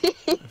complicated.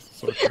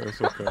 It's okay.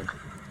 It's okay.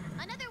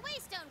 Another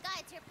waystone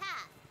guides your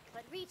path,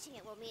 but reaching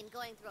it will mean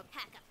going through a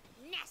pack of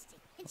nasty,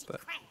 pinchy the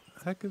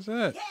crabs. Heck is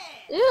that?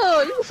 Ew,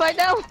 you can fight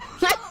that one.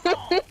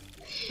 Ah,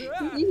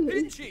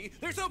 Pinchy!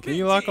 They're so Can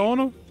you lock pinchy. on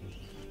them?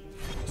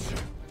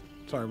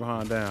 Sorry,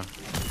 behind down.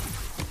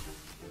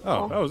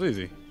 Oh, that was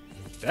easy.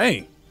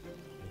 Dang.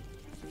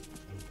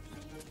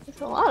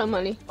 It's a lot of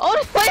money. Oh,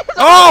 it's behind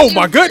Oh you.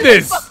 my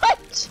goodness!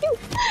 It's behind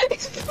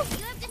you.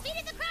 You have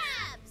defeated the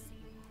crabs.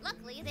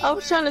 Luckily, they I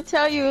was trying to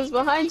tell you it was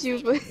behind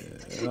you, but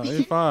No,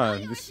 it's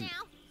fine. This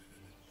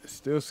It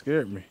still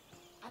scared me.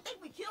 I think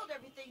we killed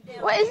everything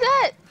down what is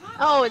that?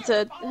 Oh, it's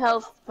a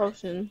health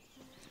potion.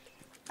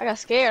 I got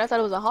scared. I thought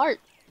it was a heart.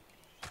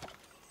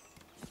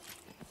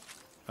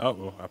 Oh,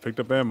 well, I picked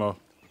up ammo.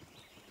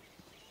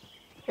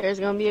 There's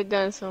gonna be a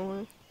gun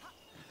somewhere.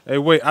 Hey,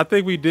 wait. I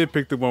think we did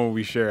pick the one where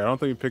we shared. I don't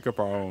think we picked up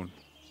our own.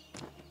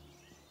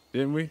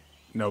 Didn't we?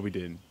 No, we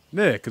didn't.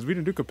 Yeah, because we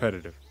didn't do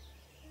competitive.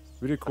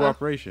 We did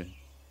cooperation.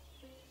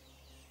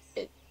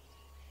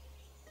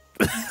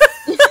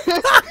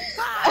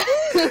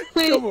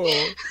 Come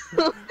on.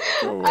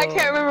 Come I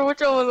can't remember which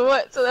one was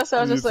what, so that's why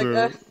I was Me just like,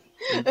 too.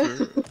 Me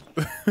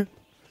too.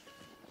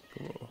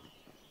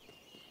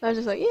 I was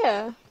just like,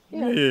 yeah.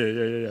 Yeah. Right.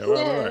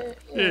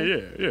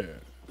 Yeah.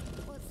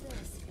 What's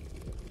this?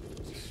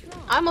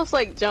 I almost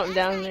like jumped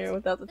down there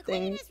without the The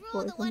queen thing. has ruled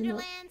before the it coming up.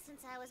 Wonderland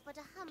since I was but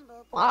a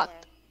humble Locked.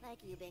 boarder, like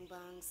you bing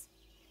bongs.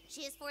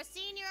 She has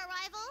foreseen your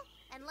arrival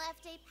and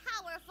left a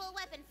powerful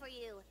weapon for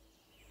you.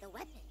 The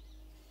weapon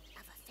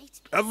of a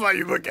fate. That's why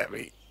you look at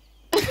me.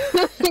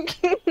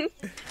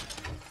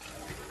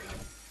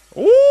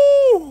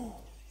 Ooh!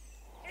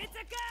 It's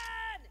a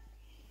gun!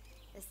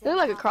 It looked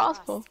like a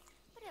crossbow.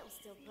 But it will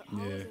still put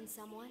holes Yeah. in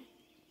someone.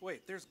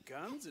 Wait, there's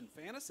guns in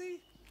fantasy?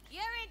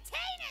 You're in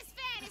Tina's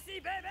fantasy,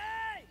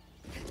 baby!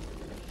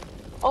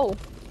 Oh.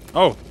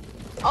 Oh,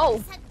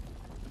 Oh.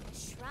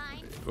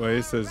 Shrine well,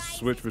 it says rises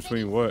switch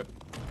between beneath. what?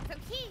 From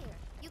here,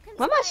 you can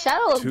Why my spy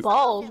shadow out is Two-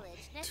 bald?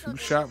 village nestled in the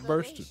Two-shot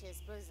burst. voracious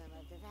bosom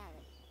of the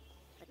valley.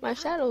 But My behind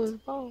shadow is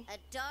bald. a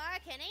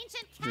dark and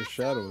ancient Your castle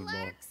shadow is bald.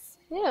 lurks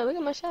Yeah, look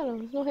at my shadow.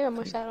 There's no hair on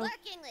my shadow.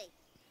 lurkingly.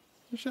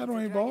 Your shadow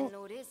ain't bald.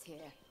 Lord is here.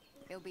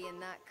 He'll be in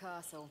that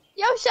castle.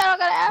 Yo, shadow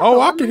got an afro. Oh,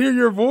 I on can me. hear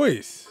your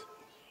voice.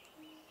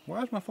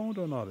 Why is my phone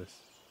doing all this?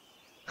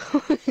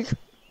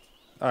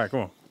 All right, come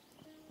on.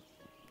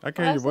 I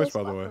can hear your voice,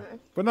 by the way.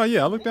 But no,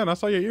 yeah, I looked down. I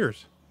saw your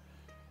ears.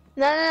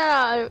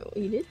 No.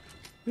 You did?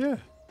 Yeah.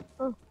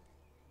 Wow.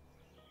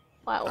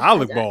 I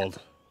look bald.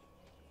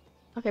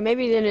 Okay,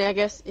 maybe then I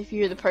guess if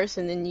you're the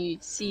person, then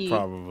you'd see.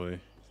 Probably.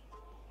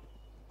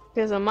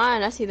 Because on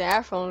mine, I see the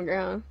afro on the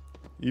ground.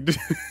 You do.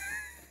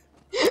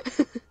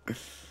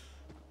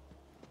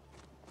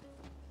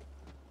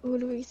 What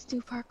do we used to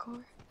do? Parkour.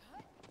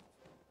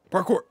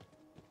 Parkour.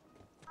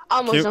 I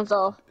almost Kim- jumped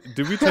off.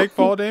 Did we take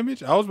fall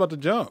damage? I was about to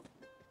jump.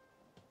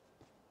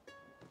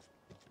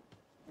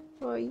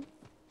 Well, you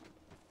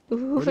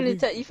What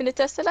did you finna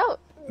test it out?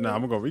 Nah,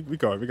 I'm gonna go. We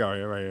got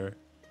here right here.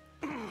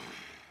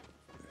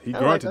 He Oh,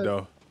 grunted my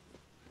though.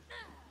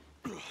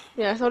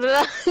 Yeah, so did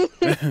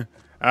I.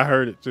 I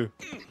heard it too.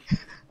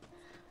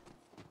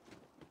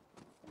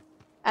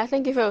 I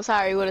think if it was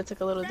higher, he would have took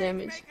a little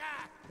damage.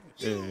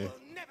 Yeah.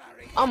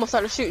 I almost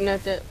started shooting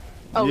at that.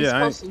 Oh, we're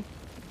Yeah, I supposed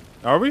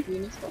to. Are we? We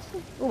ain't supposed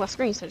to. Oh, my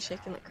screen started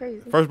shaking like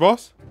crazy. First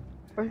boss?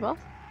 First boss?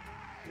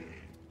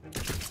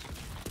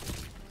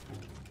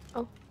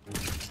 Oh.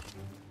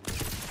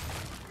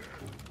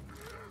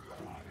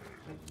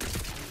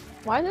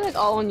 Why are they like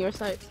all on your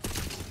side?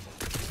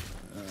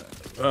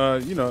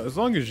 You know, as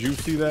long as you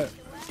see that.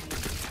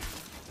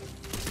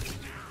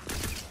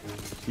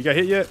 You got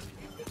hit yet?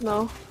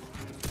 No.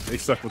 They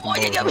suck with the Oh,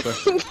 you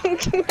bows,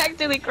 don't they?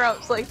 actually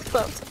crouch like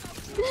so.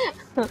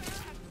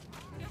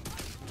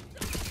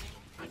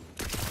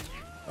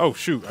 Oh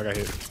shoot, I got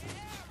hit.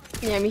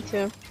 Yeah, me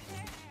too.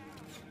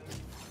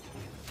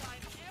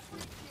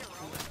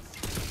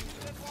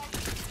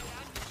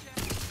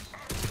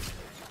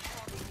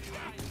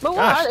 But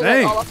why Gosh, are they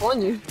dang. like all up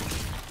on you?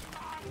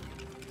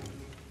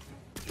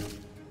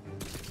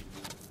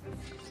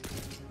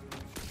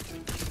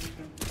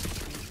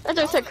 That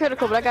just said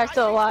critical, but that guy's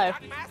still alive.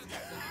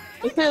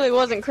 It clearly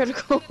wasn't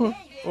critical.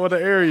 Well,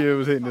 the area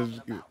was hitting is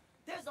good.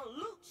 There's a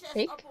loot chest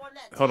Fake? up on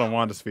that Hold on, tower.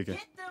 Wanda's speaking.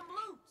 Get them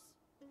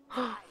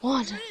loots.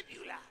 Wanda.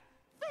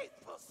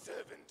 Faithful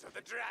servant of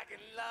the Dragon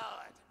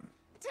Lord.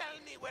 Tell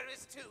me where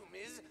his tomb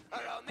is, or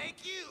I'll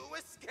make you a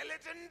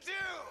skeleton too.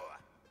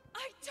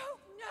 I don't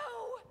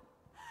know.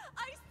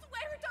 I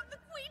swear it on the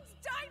Queen's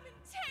diamond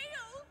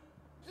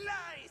tail.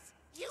 Lies!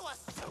 You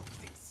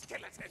assaulting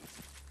skeleton!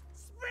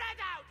 Spread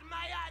out,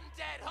 my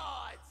undead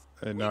hordes!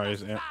 Hey, no, we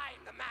it's must find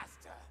the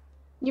master.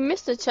 You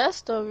missed a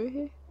chest over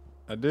here.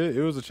 I did.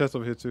 It was a chest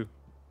over here too.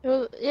 It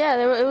was, yeah,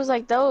 it was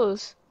like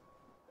those.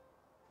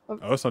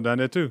 Oh, some down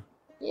there too.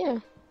 Yeah.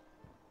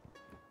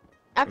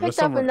 I There's picked up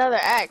somewhere- another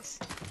axe.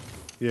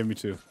 Yeah, me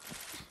too.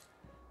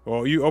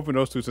 Well, you open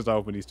those two since I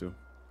opened these two.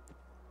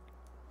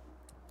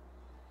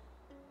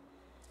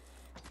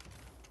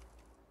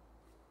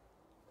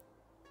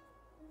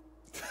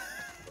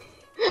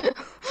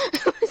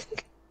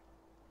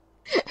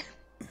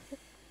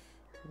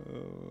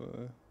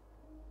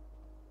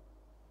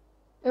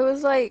 It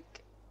was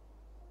like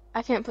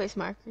I can't place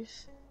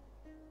markers.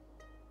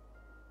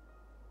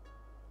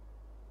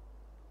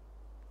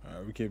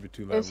 Alright, we can't be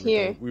too loud. It's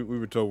here. We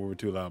were told we were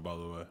too loud, by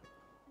the way.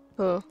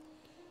 Who?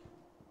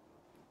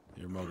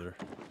 Your mother.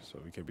 So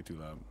we can't be too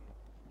loud.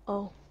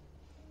 Oh.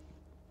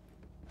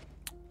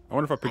 I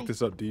wonder if I pick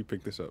this up. Do you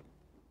pick this up?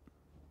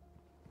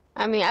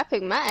 I mean, I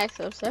picked my axe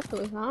up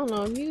separately. I don't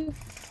know if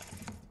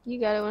you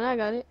got it when I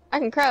got it. I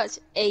can crouch.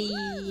 Ayy.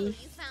 Ooh, you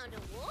found a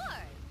ward.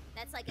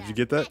 That's like Did a you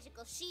get that?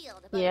 magical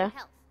shield above Yeah. your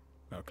health.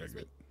 Okay,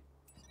 good.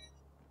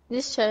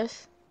 This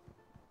chest.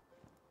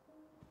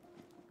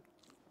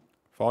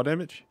 Fall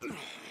damage?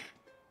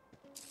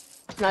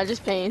 Not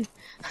just pain.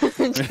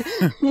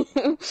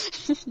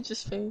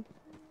 Just pain.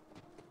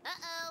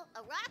 Uh-oh,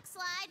 a rock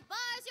slide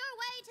bars your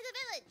way to the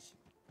village.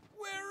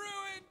 We're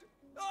ruined.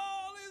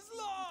 All is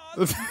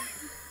lost.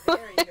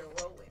 Very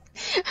heroic.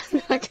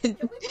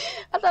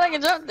 I thought I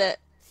could jump that.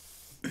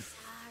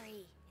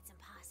 Sorry, it's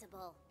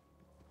impossible.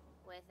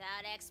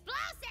 Without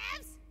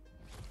explosives!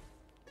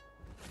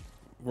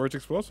 Where's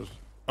explosives?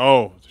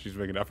 Oh, she's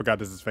making. I forgot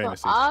this is Well,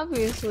 fantasy.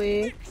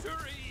 obviously.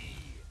 Victory.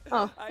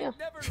 Oh, I yeah.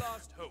 never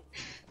lost hope.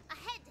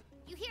 Ahead,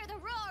 you hear the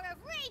roar of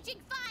raging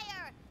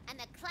fire and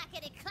the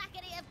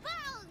clackety-clackety of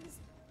bones!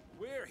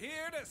 We're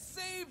here to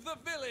save the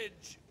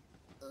village.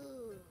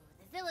 Ooh,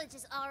 the village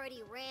is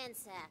already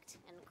ransacked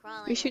and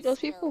crawling We shoot with those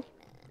people?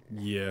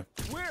 skelly men. Yeah.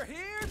 We're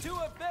here to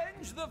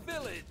avenge the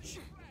village.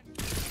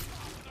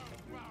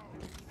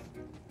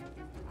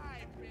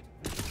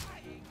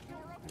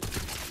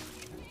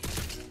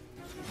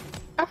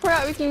 I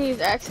forgot we can use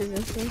axes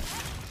and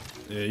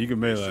stuff. Yeah, you can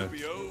melee.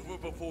 Be over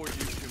before you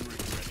can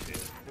regret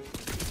it.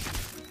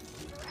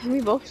 And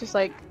we both just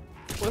like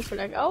went for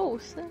like, oh,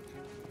 snap.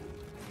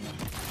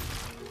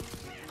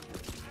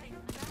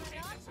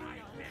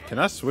 Can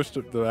I switch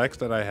to the axe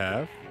that I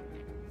have?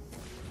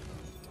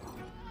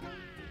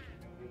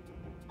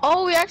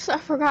 Oh, I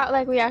forgot,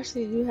 like, we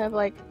actually do have,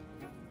 like,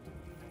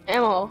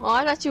 ammo. Oh,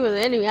 I thought you were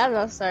the enemy. I thought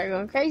I started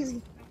going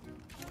crazy.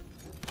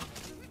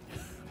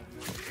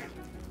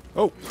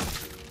 Oh.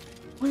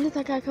 When did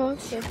that guy come up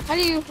here? How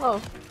do you,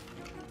 oh.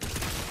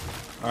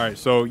 All right,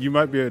 so you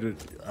might be able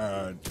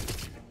to,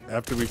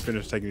 after we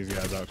finish taking these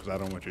guys out, because I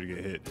don't want you to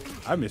get hit.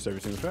 I missed every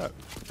single shot.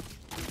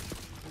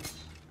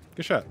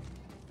 Good shot.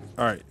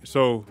 All right,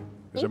 so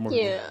is there Thank more?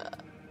 you.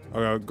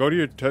 Okay, go to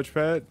your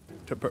touchpad.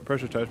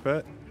 Press your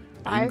touchpad.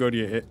 You can go to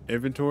your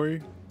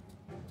inventory.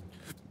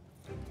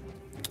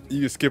 You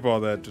can skip all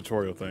that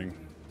tutorial thing.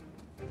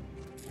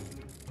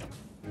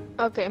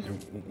 Okay.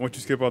 And once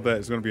you skip all that,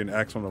 it's going to be an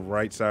axe on the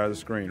right side of the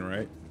screen,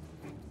 right?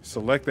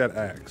 Select that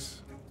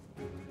axe.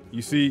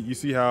 You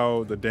see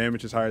how the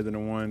damage is higher than the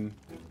one.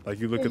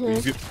 Like you look at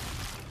these,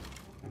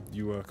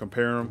 you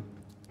compare them.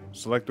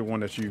 Select the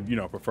one that you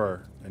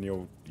prefer, and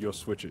you'll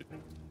switch it.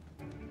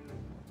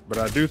 But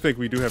I do think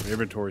we do have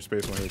inventory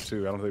space on here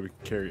too. I don't think we can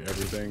carry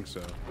everything,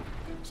 so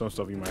some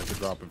stuff you might have to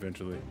drop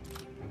eventually.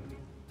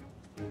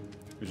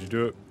 Did you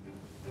do it?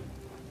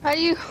 How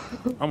do you?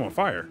 I'm on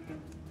fire.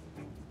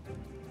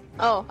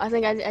 Oh, I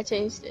think I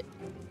changed it.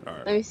 All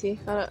right. Let me see.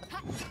 Hold up.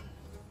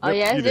 Oh Yep,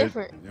 yeah, you it's did.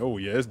 different. Oh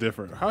yeah, it's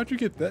different. How'd you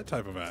get that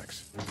type of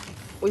axe?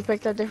 We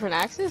picked up different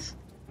axes.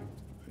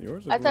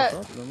 Yours is I a little thought-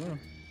 sharper than mine.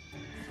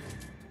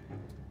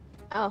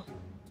 Oh,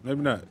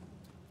 Maybe not.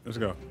 Let's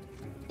go.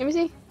 let me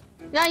see.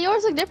 Nah,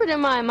 yours look different than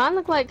mine. Mine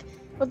look like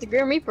what the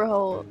Grim Reaper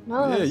hold.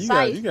 Mine Yeah, look you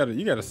scythe.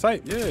 got a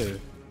sight. Yeah.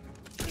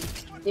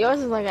 Yours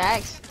is like an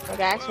axe, like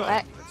an actual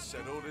axe. Let's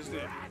settle this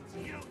down.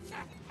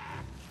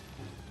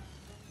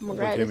 I'm gonna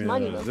grab this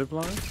money though. Zip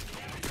line?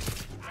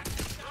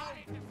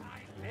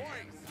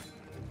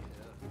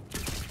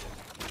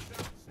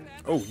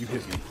 Oh, you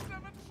hit me.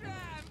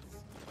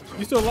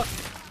 You still alive?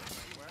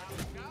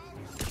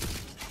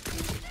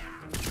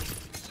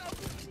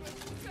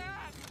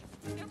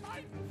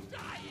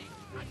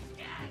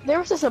 There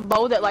was just a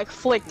bow that like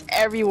flicked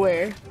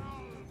everywhere.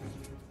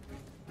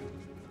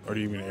 Or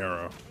do you mean an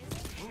arrow?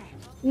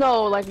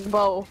 No, like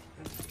bow.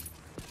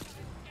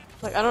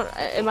 Like I don't.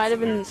 It might have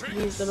been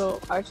these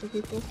little archer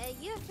people.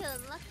 You're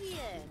feeling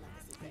luckier.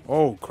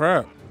 Oh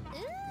crap!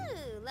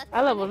 Ooh,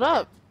 I leveled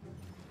up.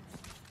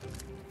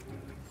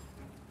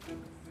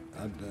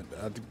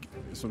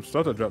 Some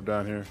stuff that dropped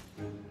down here.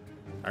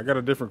 I got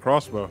a different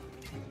crossbow.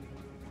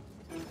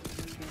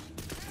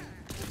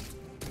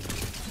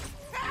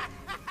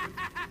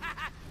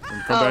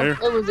 Come down here.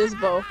 It was this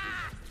bow.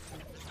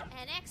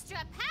 An extra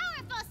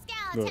powerful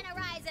skeleton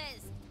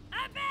arises.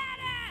 A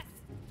badass.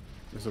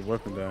 There's a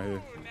weapon down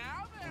here.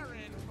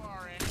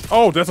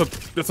 Oh, that's a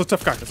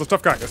tough guy. That's a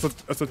tough guy. That's a.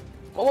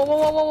 Whoa, whoa,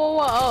 whoa, whoa, whoa,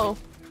 whoa! Oh.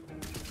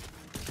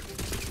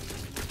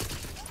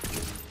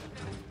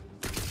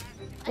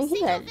 And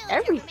he had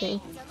everything.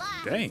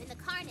 Dang.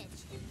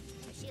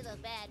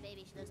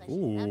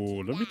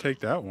 Ooh, let me take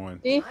that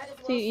one. See,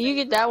 you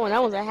get that one.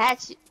 That was a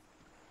hatchet.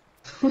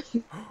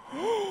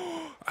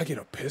 I get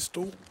a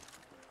pistol.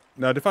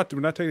 Now,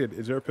 when I take it,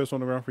 is there a pistol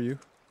on the ground for you?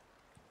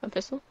 A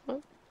pistol?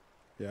 What?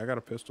 Yeah, I got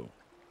a pistol.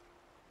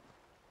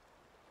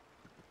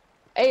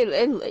 Hey,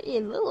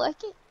 it look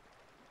like it.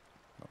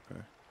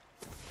 Okay.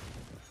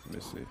 Let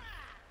me see.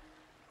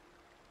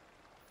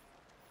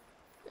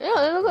 Yeah,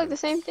 they look like the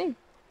same thing.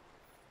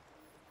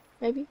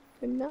 Maybe,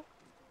 maybe not.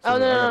 Oh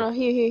no!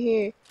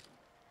 Here.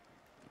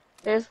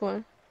 There's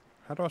one.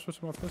 How do I switch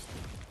to my pistol?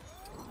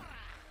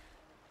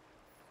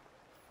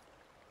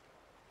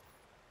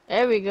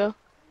 There we go.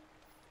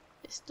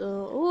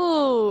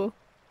 Ooh.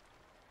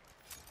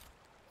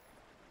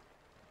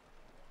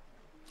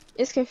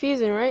 It's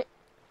confusing, right?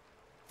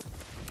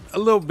 A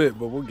little bit,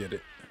 but we'll get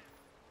it.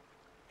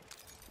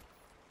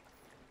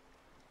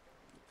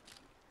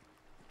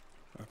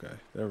 Okay,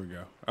 there we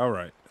go. All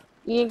right.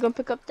 You ain't gonna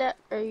pick up that,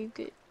 or you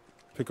good?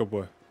 Pick up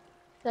what?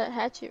 That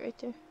hatchet right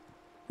there.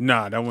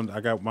 Nah, that one.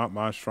 I got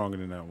mine's stronger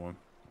than that one.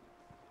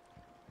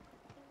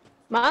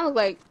 Mine look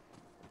like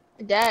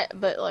that,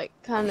 but like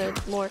kind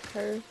of more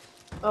curved.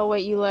 Oh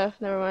wait, you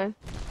left. Never mind.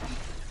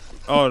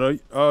 Oh no.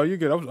 Oh, you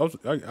good? I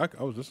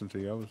was listening to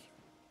you.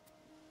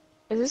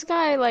 Is this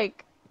guy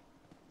like?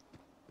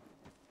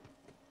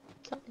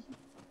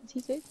 Is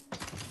he good?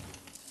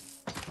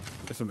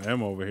 There's some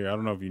ammo over here. I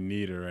don't know if you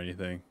need it or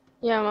anything.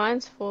 Yeah,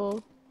 mine's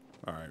full.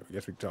 All right. I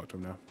guess we can talk to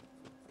him now.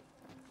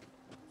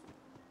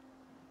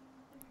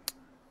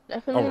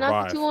 Definitely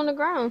not the two on the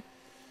ground.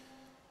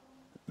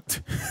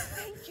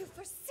 Thank you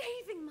for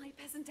saving my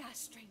peasant-ass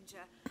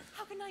stranger.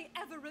 How can I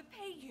ever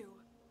repay you?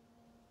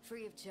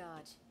 Free of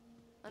charge.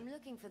 I'm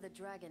looking for the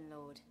Dragon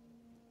Lord.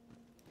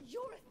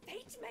 You're a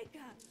fate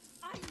maker.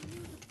 I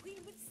knew the queen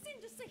would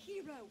send us a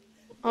hero.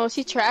 Oh,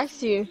 she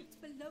tracks you.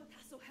 Below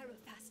Castle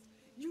Herofast.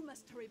 You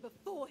must hurry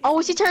before.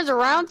 Oh, she turns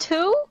around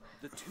too?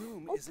 The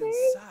tomb is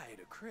inside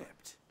a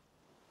crypt.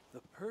 The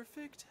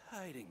perfect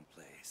hiding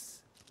place.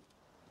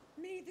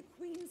 May the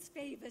queen's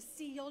favor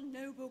see your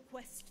noble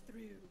quest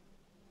through.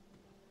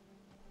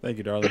 Thank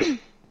you, darling.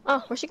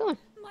 Oh, where's she going?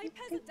 My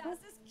peasant ass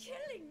is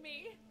killing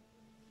me.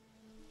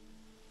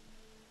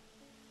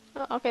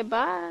 Oh, okay,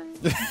 bye.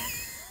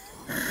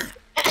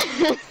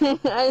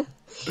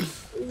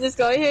 You just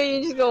go here,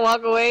 you just gonna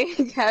walk away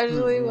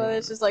casually while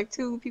there's just like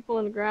two people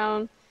on the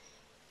ground.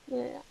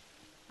 Yeah.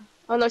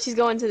 Oh no, she's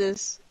going to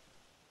this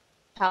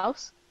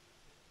house.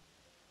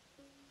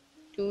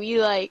 Do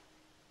we like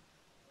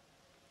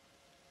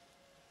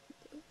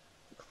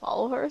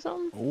follow her or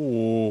something?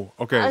 Ooh,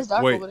 okay. It's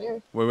dark Wait. over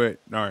there. Wait.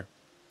 All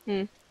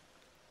right.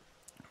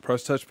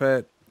 Press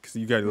touchpad because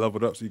you got it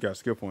leveled up, so you got a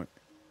skill point.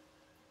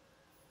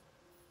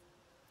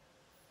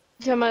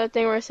 You talking about the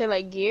thing where I say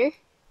like gear?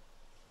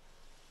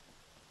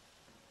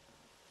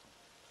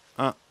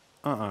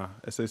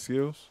 It says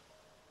skills.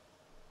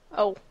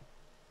 Oh.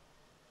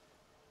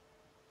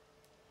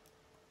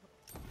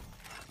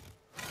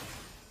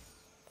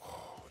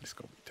 Oh, this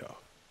gonna be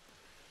tough.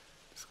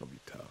 This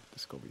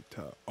gonna be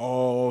tough.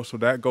 Oh, so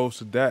that goes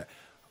to that.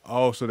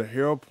 Oh, so the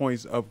hero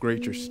points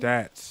upgrade your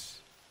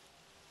stats.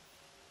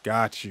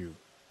 Got you.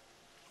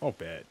 Oh,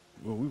 bad.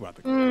 Well, we about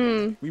to go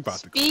crazy. We about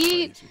to go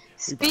crazy.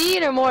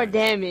 Speed or more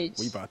damage?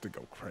 We about to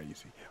go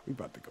crazy. I'm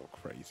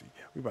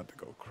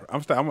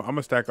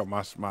gonna stack up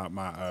my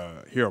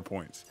hero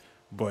points.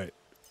 But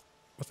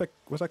what's that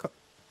called?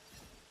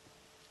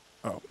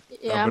 Oh.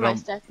 Yeah, I might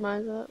stack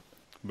mine up.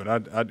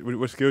 But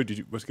what skill you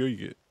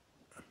get?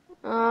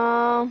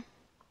 How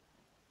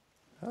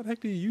the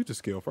heck do you use the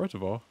skill, first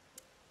of all?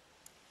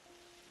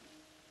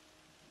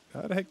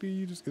 How the heck do you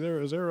use this?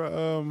 Is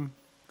there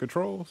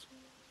controls?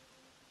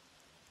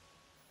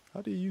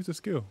 How do you use the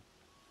skill?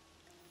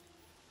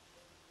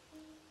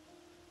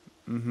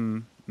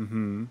 I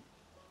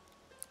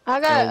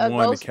got a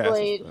ghost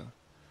blade.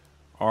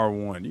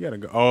 R1. You gotta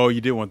go. Oh,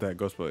 you did want that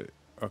ghost blade.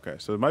 Okay,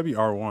 so it might be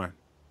R1.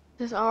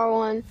 This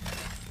R1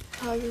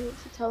 target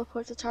to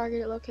teleport to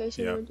targeted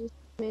location. Yeah. Reduce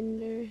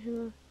commander.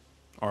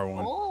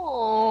 R1.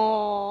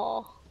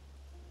 Oh,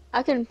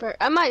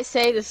 I might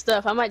say the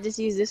stuff. I might just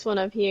use this one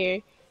up here,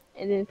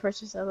 and then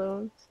purchase other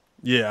ones.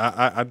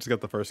 Yeah, I just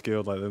got the first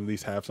skill, like at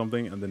least have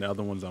something, and then the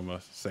other ones I'm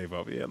gonna save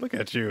up. Yeah, look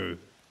at you.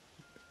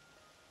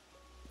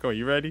 Go,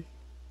 you ready?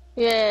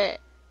 Yeah.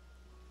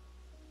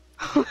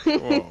 Whoa.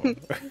 The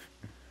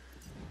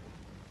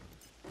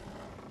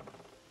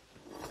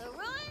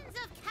ruins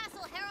of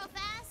Castle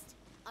Harrowfast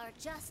are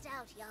just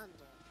out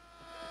yonder.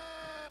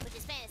 Which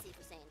is fantasy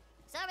for saying.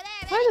 It's over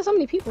there, Why are there so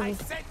many people? I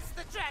sense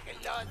the Dragon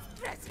Lord's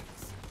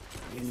presence.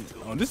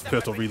 Oh, this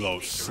pistol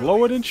reloads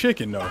slower than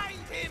chicken, though.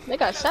 They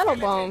got shadow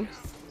bombs.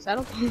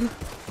 Shadow bomb.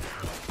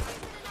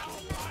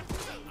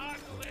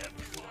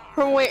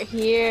 From where?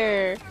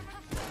 Here.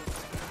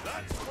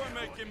 That's for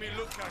making me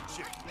look at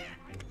you.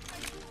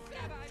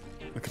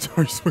 Look at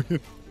Tori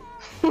swinging.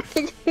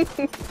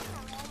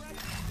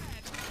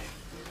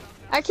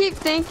 I keep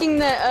thinking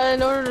that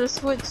in order to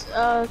switch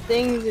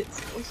things, it's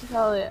what you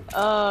call it,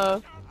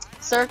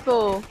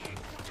 circle.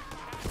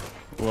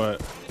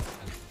 What?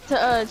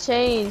 To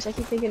change, I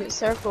keep thinking it's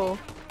circle.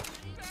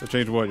 So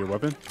change what? Your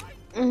weapon?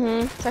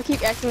 So I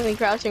keep accidentally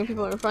crouching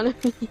people in front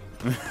of me.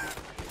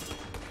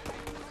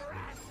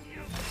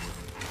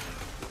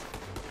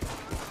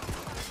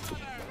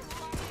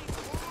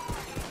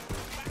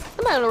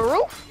 Somebody on the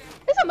roof?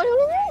 There's somebody on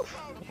the roof!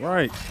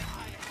 Right.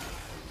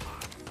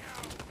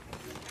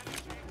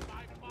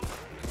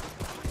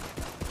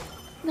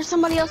 There's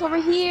somebody else over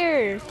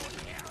here!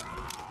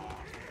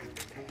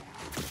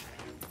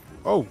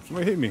 Oh,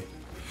 somebody hit me.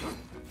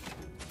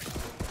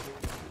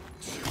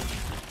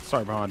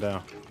 Sorry, behind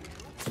down.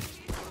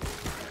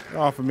 Get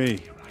off of me.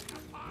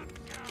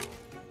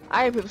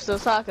 I hear people still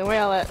talking. Where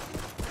y'all at?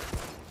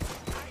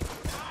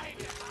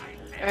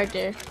 Right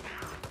there.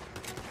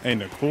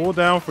 Ain't a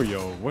cooldown for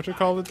your, what you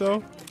call it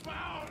though?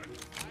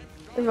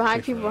 There's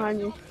behind people behind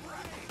you.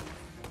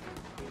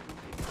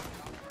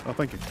 Oh,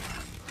 thank you.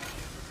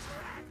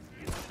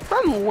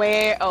 From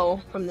where?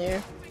 Oh, from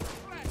there.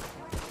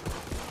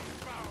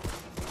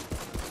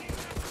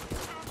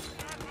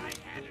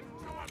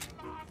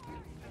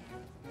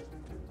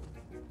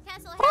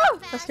 Oh,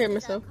 I scared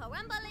myself.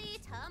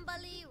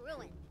 Crumbly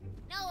ruin.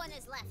 No one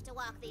is left to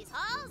walk these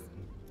halls.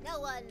 No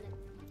one.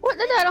 What?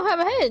 That guy don't have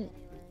a head.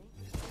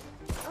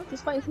 I'm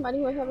just fighting somebody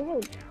who doesn't have a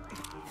head.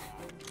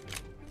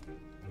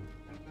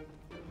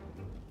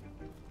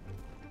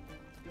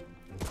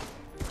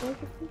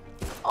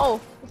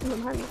 Oh, there's something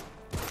behind me.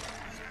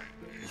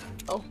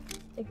 Oh,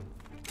 thank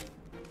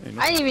you.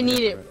 I didn't even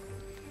need it.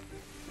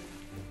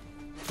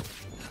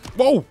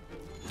 Whoa!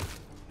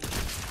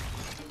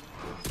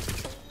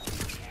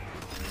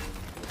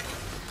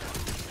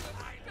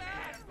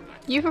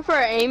 You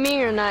prefer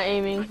aiming or not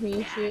aiming when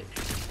you shoot?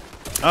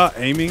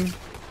 Aiming.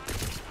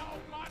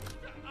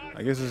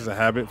 I guess this is a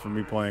habit for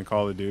me playing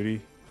Call of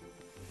Duty.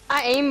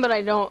 I aim, but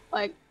I don't,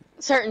 like,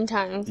 certain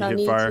times. You I hit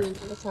need fire? to,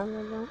 other times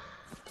I don't.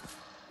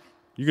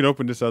 You can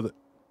open this other...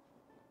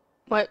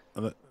 What?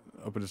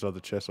 Open this other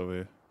chest over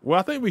here. Well,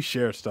 I think we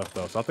share stuff,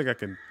 though, so I think I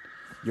can...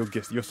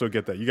 You'll still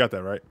get that. You got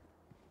that, right?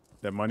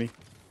 That money?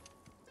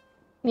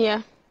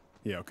 Yeah.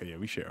 Yeah, okay, yeah,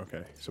 we share.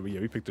 Okay, so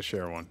we picked the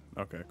share one.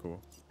 Okay,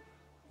 cool.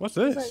 What's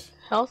this? Like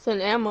health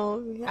and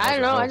ammo. I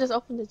don't know. I just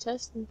opened the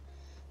chest and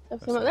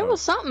stuff. There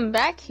was something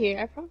back here.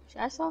 I promise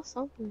you. I saw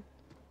something.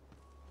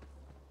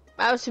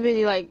 I was too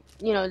busy, like,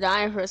 you know,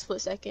 dying for a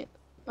split second.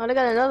 Oh, they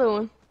got another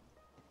one.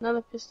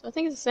 Another pistol. I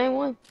think it's the same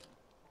one.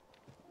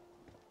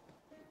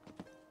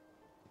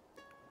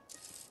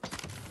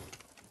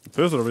 The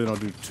pistol really don't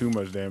do too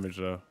much damage,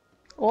 though.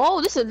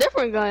 Whoa, this is a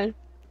different gun.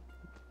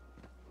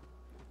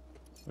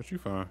 What you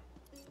find?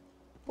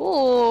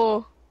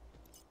 Ooh.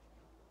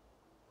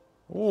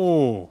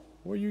 Oh,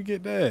 where you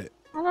get that?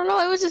 I don't know.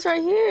 It was just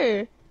right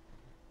here.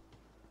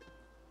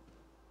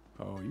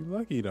 Oh, you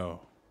lucky, though.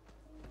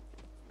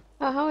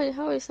 How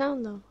it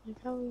sound, though?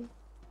 Like, how we...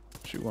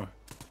 Shoot one.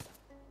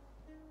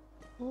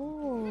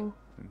 Oh.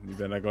 You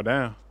better not go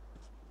down.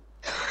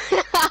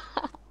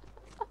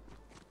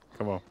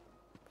 Come on.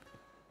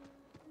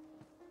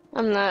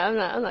 I'm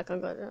not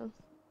gonna go down.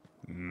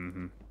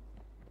 Mm-hmm.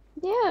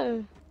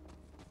 Yeah.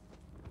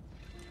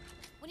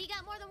 When you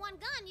got more than one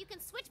gun, you can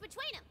switch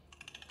between them.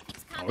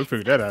 Oh, we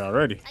figured that out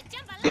already.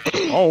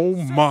 Oh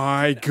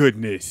my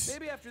goodness.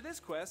 Maybe after this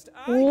quest,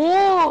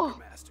 Whoa.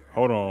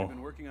 Hold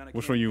on.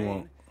 Which one you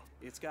want?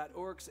 It's got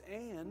orcs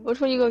and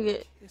Which one you gonna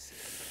get?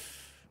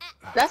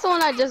 That's the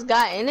one I just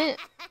got, in it.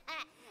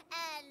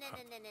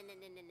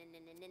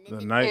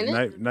 The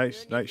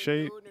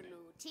nightshade.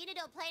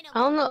 I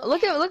don't know.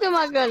 Look at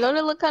my gun. Don't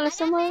it look kind of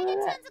similar to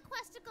that?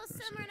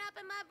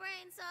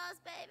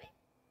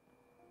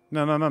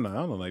 No. I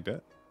don't look like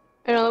that.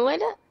 You don't look like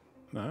that?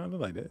 No, I don't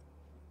look like that.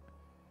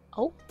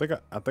 Oh.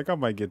 I think I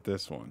might get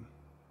this one.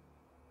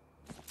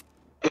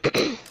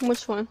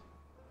 Which one?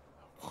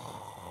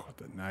 Oh,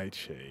 the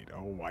nightshade.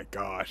 Oh my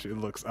gosh, it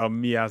looks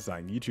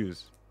amazing. You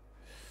choose.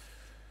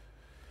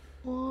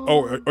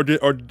 Oh,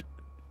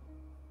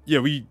 yeah,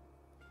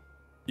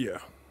 yeah.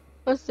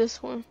 What's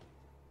this one?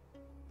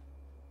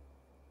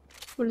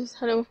 What is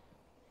how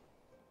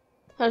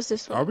does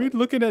this one? Are we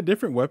looking at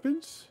different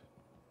weapons?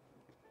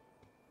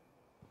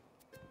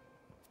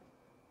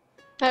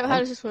 How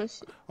does this one?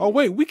 Oh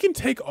wait, we can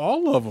take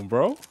all of them,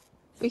 bro.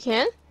 We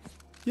can?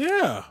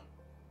 Yeah.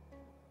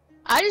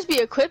 I just be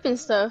equipping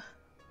stuff.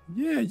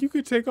 Yeah, you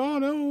could take all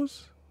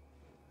those.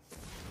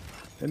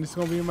 And it's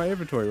gonna be in my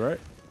inventory, right?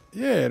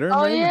 Yeah, they're in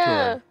my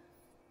inventory.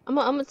 I'm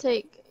gonna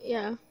take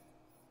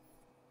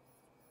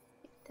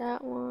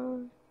that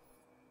one.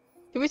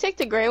 Did we take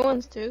the gray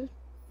ones too?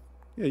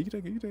 Yeah, you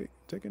can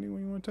take any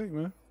one you want to take,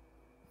 man.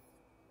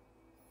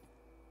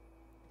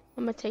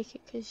 I'm gonna take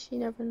it because you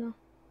never know.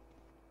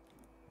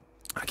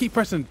 I keep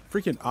pressing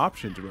freaking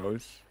options, bro.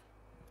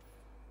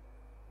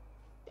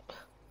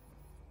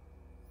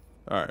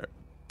 Alright.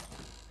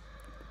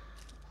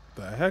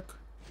 The heck?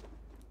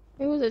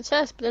 It was a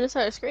chest, but then it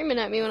started screaming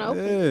at me when I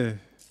opened it.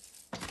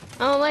 Yeah.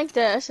 I don't like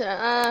that.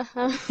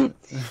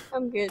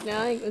 I'm good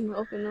now. I ain't gonna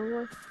open no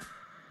more.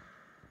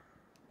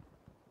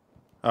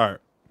 Alright.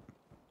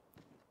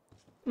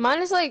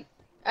 Mine is like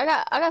I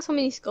got so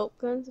many scope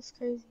guns. It's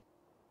crazy.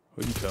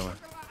 What are you telling?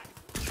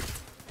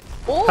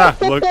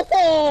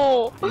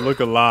 Oh, look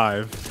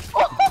alive.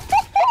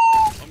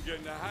 I'm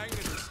getting the hang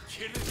of this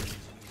killing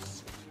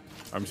business.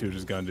 I'm see what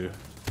this gun do.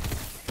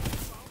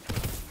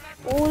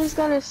 Oh, this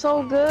gun is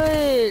so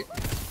good.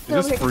 Is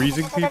this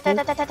freezing people?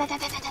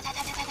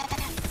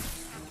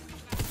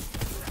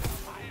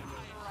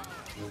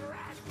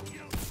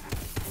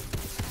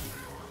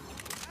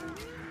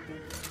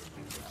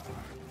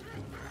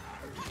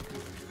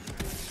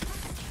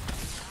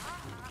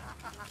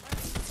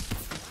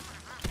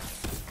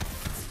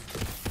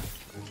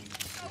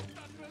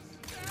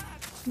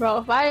 Bro,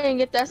 if I didn't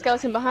get that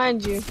skeleton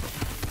behind you.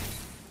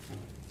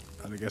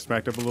 I think I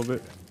smacked up a little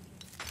bit.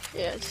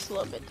 Yeah, just a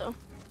little bit though.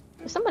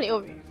 There's somebody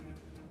over here.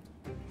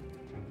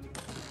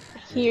 I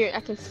hear it,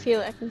 I can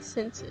feel it, I can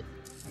sense it.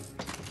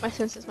 My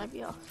senses might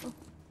be off though.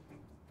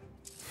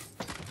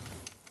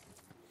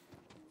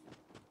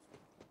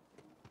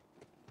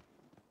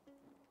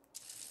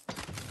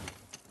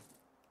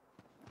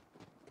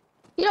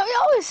 You know, he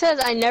always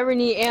says I never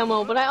need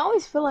ammo, but I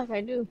always feel like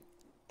I do.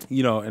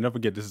 You know, and don't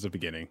forget this is the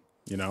beginning,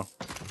 you know?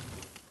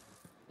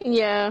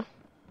 Yeah.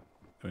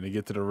 When they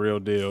get to the real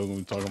deal, when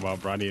we talking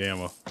about bro, I need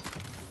ammo.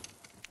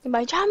 You're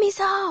like, drop me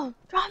some!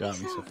 Drop me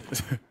some!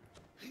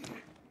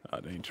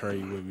 Oh, they ain't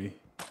trade with me.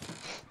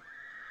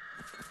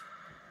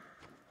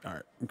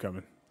 Alright, I'm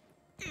coming.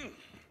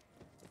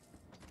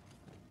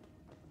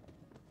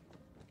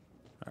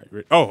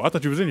 Alright, oh, I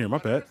thought you was in here, my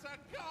bad.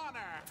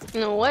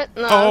 You know what?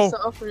 No, I was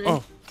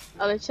opening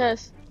other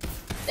chest.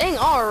 Dang,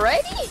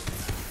 already?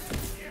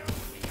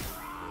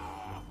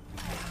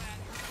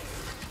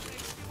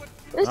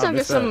 This don't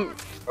get some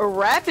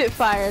rapid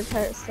fire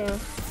type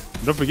stuff.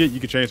 Don't forget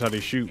you can change how they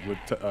shoot with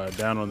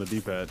down on the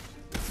D-pad.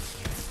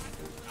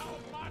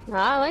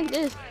 Nah, I like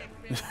this.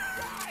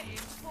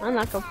 I'm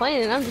not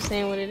complaining, I'm just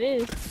saying what it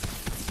is.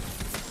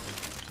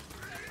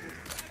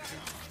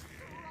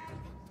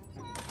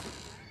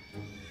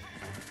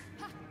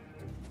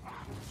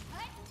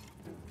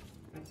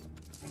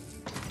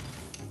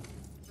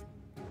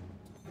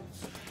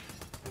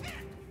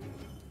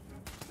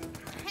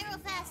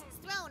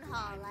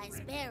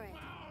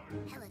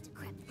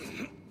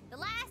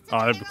 Oh,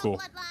 that'd be cool.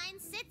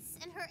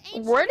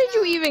 Where did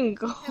you even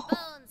go?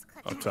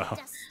 Up top.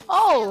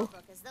 Oh,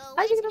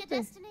 how'd you get up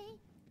there?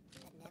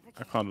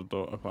 I climbed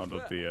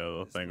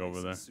the thing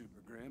over there.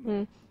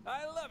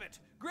 I love it.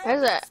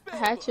 There's a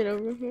hatchet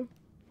over here.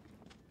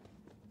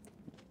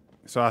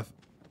 So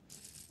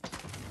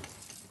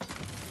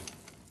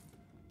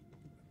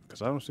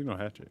because I don't see no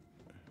hatchet.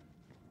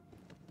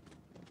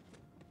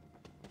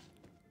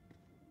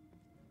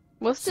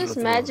 What's this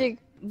magic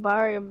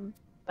barrier?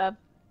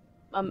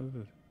 A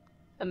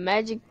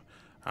magic.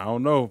 I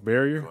don't know.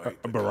 Barrier?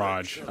 A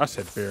barrage. I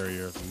said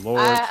barrier.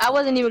 Lord. I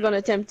wasn't even gonna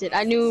attempt it.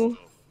 I knew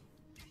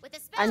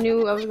I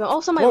was gonna.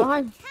 Oh, somebody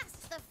behind me.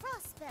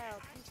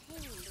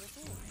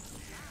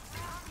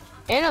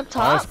 And up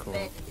top. Oh, that's cool.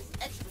 It's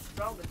extra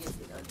strong against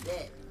the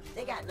undead.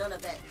 They got none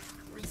of that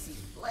greasy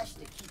flesh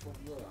to keep them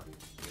warm.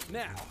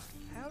 Now,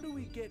 how do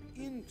we get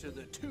into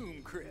the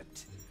tomb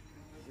crypt?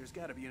 There's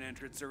got to be an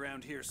entrance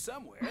around here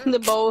somewhere. The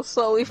bowl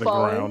slowly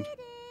falling. Ground.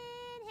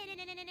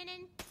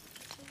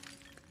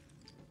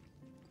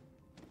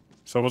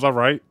 So was I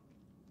right?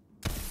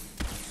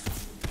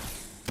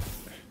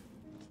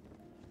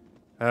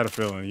 I had a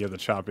feeling you had to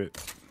chop it.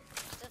 The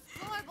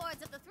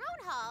floorboards of the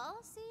throne hall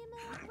seem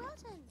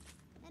rotten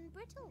and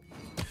brittle.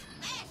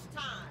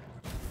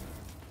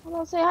 I'm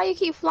gonna say, how you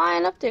keep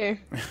flying up there?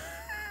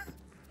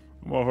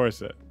 What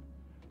horse at?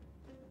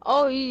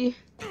 Oh, you.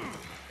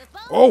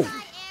 Oh! Air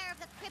of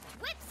the crypt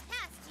whips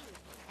past you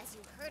as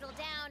you hurtle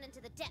down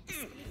into the depths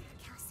beneath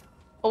the castle.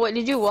 Oh wait,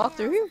 did you walk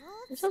through here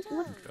or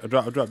something? I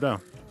dropped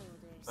down.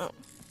 Oh.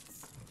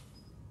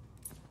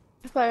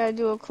 I thought I'd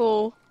do a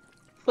cool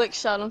flick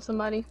shot on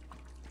somebody.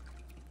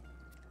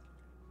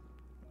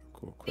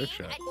 Quick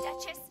Being shot. a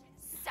duchess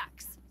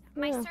sucks.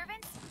 My Yeah.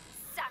 servants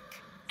suck.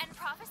 And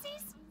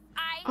prophecies?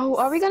 Oh,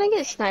 are we gonna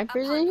get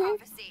snipers in here?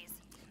 Prophecies.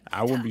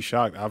 I wouldn't be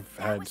shocked. I've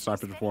had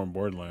snipers before in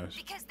Borderlands.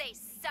 Because they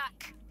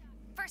suck.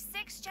 For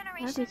 6 That'd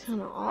generations, be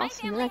kind of my awesome.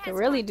 Then family I could has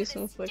really clung do to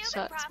some this quick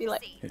stupid shots. Be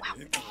like, prophecy.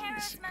 wow. The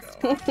Harrows must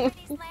come over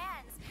these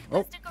lands, Oh.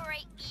 lest a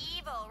great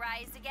evil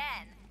rise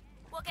again.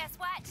 Well, guess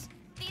what?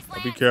 These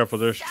lands Be careful.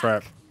 There's suck.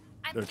 trap.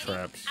 I'm They're getting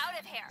traps. out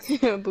of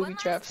here. Booby One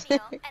last traps. meal,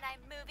 and I'm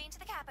moving to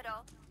the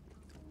capital.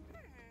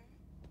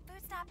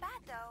 Food's not bad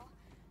though.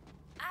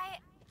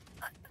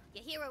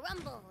 You hear a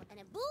rumble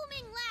and a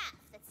booming laugh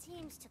that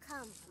seems to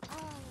come from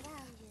all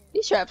around you.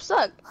 These traps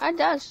suck. I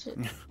dodged it.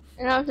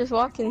 And I was just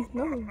walking.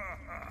 No.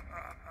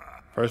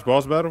 First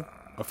boss battle?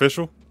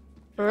 Official?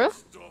 For real?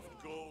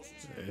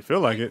 It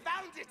feel like it.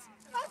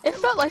 It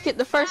felt like it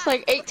the first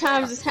like 8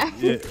 times it's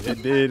happened. Yeah,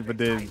 it did, but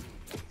then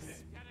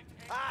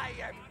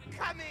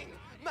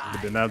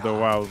after a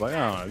while I was like,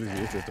 oh, this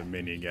is just a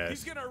minion, guys.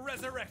 He's gonna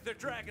resurrect the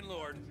Dragon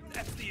Lord.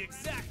 That's the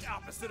exact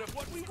opposite of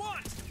what we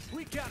want.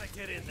 We gotta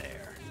get in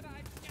there.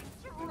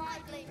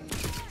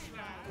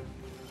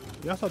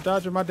 Y'all stop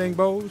dodging my dang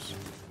bows?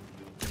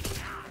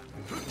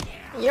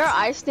 Your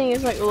ice thing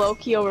is like low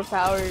key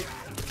overpowered.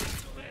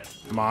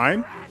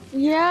 Mine?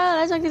 Yeah,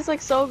 that's like it's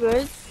like so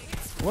good.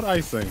 What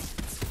ice thing?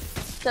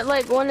 That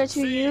like one that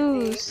you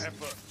use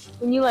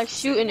when you like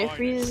shoot and it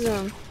freezes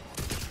them.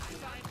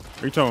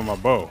 Are you talking about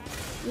my bow?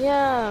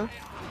 Yeah.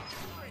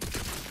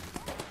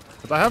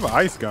 'Cause I have an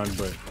ice gun,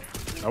 but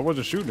I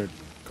wasn't shooting it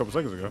a couple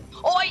seconds ago.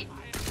 Oi!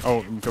 Oh,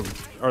 a couple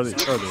earlier.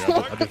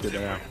 I just did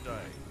that now.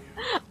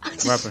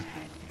 What happened?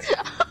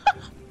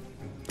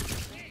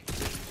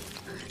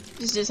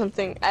 Just did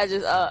something. I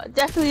just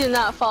definitely did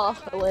not fall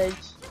off the ledge.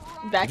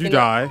 Back Did you in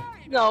die?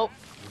 Nope.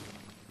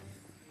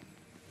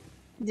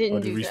 Didn't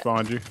Or do did he that.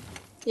 respawn you?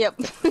 Yep.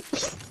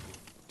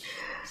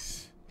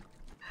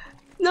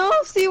 No,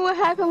 see what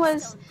happened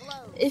was,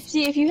 if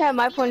you had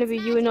my point of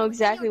view, you would know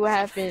exactly what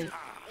happened.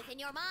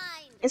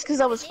 It's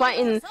because I was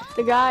fighting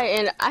the guy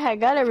and I had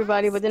got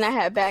everybody, but then I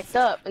had backed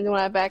up, and then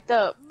when I backed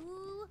up,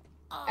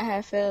 I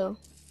had fell.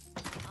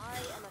 I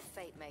am a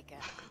fate maker.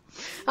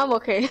 I'm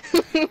okay.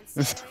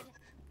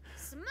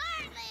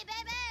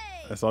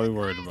 That's all we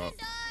worried about.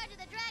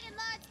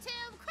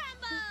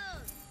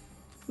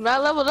 But I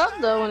leveled up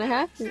though when it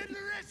happened.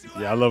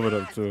 Yeah, I love it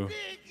up too.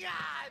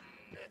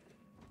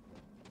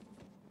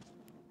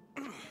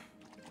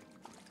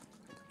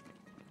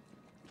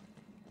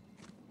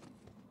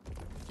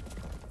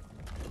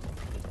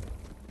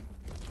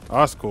 Oh,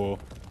 that's cool.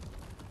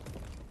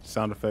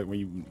 Sound effect when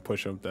you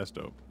push them, that's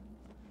dope.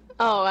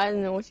 Oh, I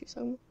didn't know what you were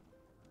talking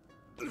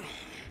about.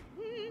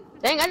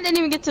 Dang, I didn't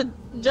even get to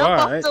jump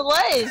off the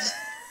ledge.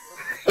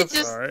 It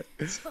just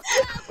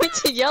went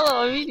to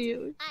yellow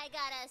immediately. I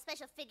got a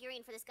special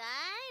figurine for this guy.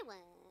 1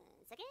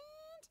 second.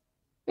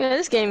 Yeah,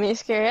 this game ain't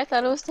scary. I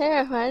thought it was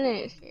terrifying. It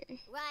ain't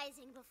scary.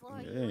 Rising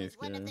before Yeah, you it's is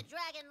one of scary. the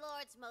Dragon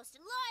Lord's most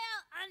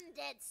loyal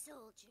undead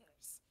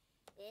soldiers.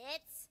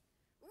 It's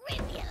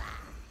Rivula.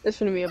 This is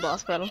gonna be a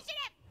boss battle.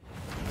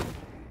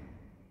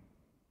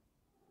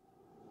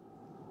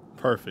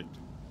 Perfect.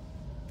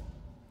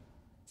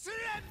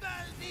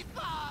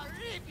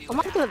 I'm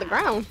looking at the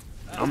ground.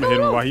 I'm gonna hit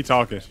him while he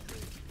talking.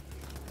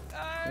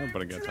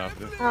 Nobody got time for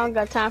this. I don't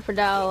got time for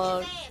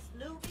dialogue.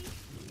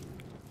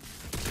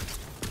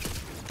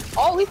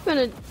 Oh, he's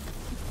gonna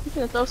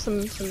throw some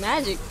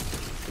magic.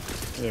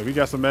 Yeah, we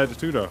got some magic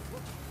too though.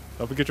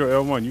 Don't forget your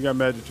L1. You got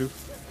magic too.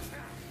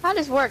 How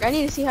does this work? I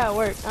need to see how it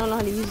works. I don't know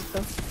how to use it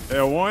though.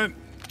 L1.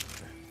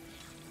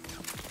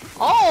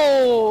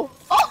 Oh!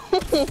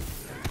 Oh!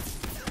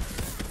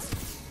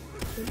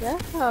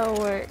 That's how it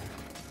works.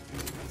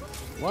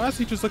 Why is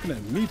he just looking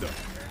at me though?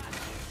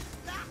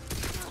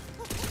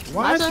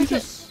 Why is he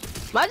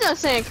just? My jump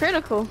saying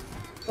critical.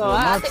 So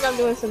Yeah, I think I'm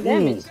doing some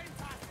damage.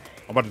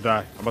 I'm about to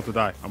die. I'm about to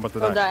die. I'm about to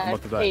Don't die. die. I'm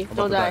about to die. Hey, I'm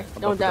don't about die. to die.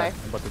 Don't die.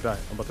 I'm about to die.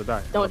 I'm about to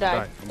die. Don't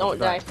die. Don't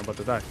die. I'm about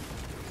to die.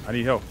 I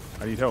need help.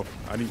 I need help.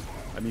 I need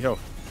help.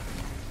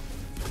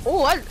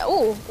 Oh, I'm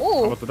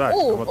about to die.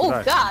 oh, I'm about to oh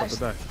die.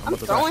 gosh. I'm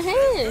throwing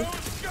hands.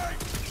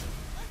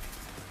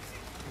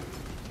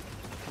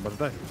 I'm about to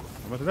die.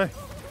 I'm about to die.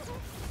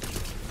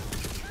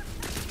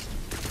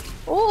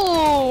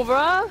 Oh,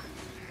 bruh.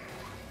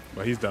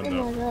 But he's done Oh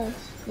though. my gosh.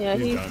 Yeah,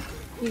 He's done.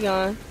 He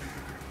gone.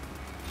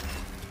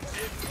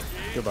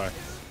 Goodbye.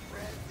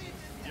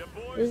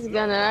 This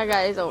gun that I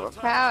got is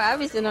overpowered. I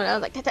was sitting on it. I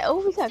was like,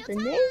 oh, we got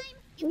grenades?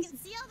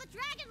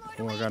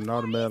 Oh, I got an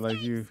automatic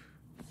like you.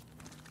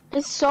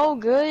 It's so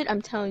good,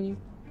 I'm telling you.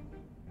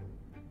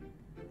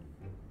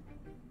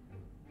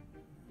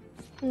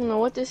 I don't know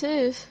what this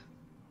is.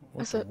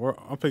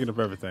 I'm picking up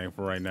everything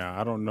for right now.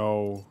 I don't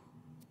know.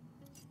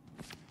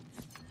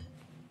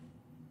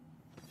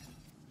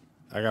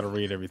 I gotta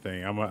read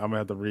everything. I'm gonna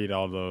have to read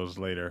all those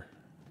later.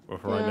 But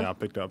for right now, I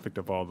picked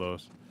up all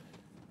those.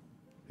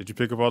 Did you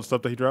pick up all the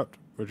stuff that he dropped?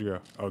 Where'd you go?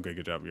 Okay,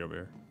 good job. You're over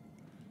here.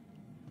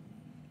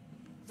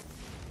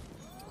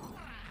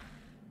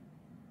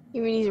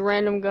 Give me these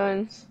random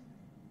guns.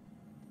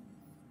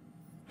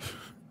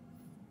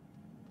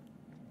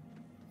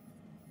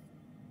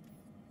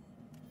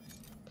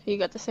 You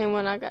got the same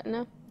one I got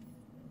now?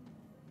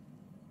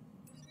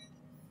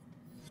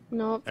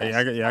 Nope. Hey,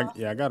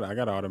 I got I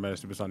got an automatic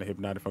supersonic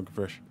hypnotic funky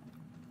fresh.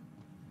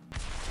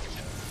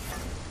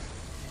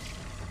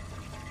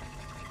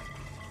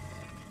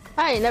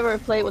 I ain't never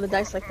played with a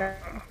dice like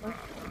that before.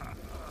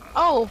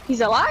 Oh,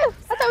 he's alive?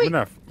 I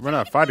thought we're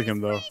not fighting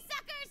him though.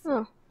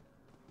 Oh.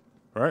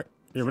 Right?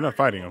 Yeah, we're not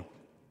fighting him.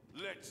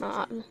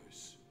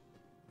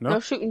 No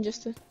shooting,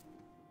 just to.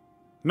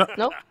 No.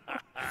 Nope.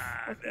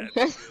 That's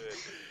good.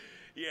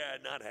 Yeah,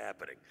 not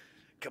happening.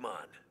 Come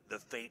on, the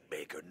Fate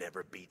Maker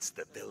never beats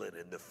the villain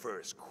in the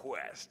first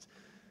quest.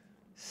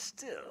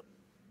 Still,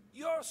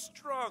 you're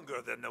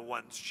stronger than the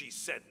ones she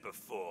sent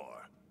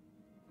before.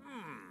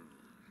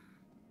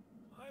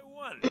 I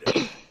wonder.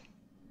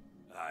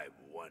 I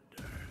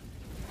wonder.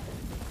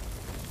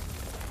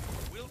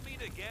 We'll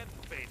meet again,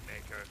 Fate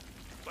Maker.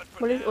 But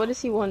for What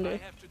does he wonder? I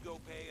have to go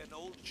pay an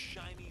old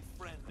shiny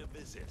friend a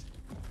visit.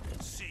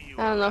 See you.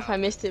 I don't know if I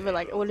missed it, but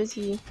like, what's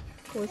he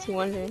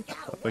wondering?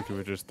 I think we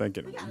were just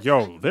thinking,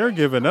 yo, they're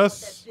giving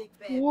us.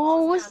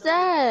 Whoa, what's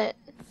that?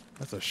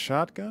 That's a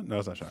shotgun? No,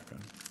 it's not a shotgun.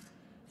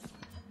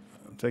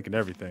 I'm taking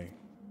everything.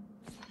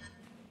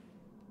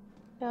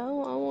 Yeah, I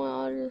want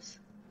all this.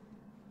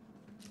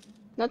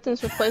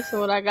 Nothing's replacing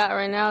what I got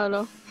right now,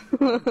 though.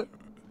 I'm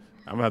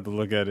gonna have to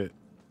look at it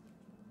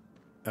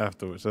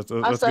afterwards. Let's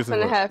I'm still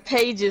gonna have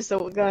pages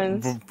of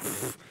guns.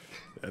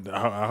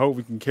 I hope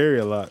we can carry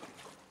a lot.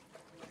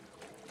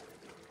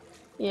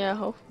 Yeah,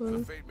 hopefully.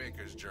 The Fate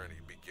Maker's journey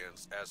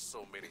begins as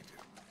so many do,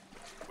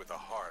 with a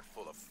heart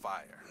full of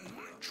fire.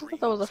 I thought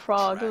that was a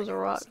frog. It was a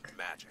rock.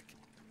 Magic.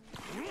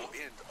 It will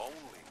end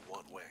only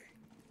one way,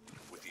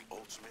 with the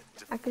ultimate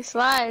I can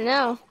slide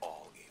now.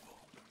 all evil.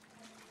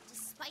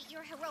 Despite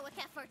your heroic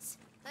efforts,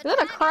 Is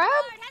that a crab?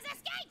 has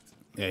escaped.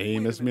 Yeah, he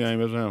ain't missed me. I ain't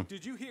missing him.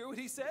 Did you hear what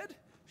he said?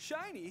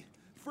 Shiny,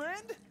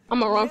 friend? I'm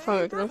gonna run from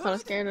it because I'm kind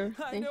of scared of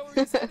I it. know where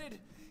he's headed.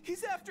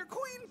 He's after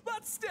Queen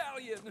Butt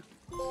Stallion.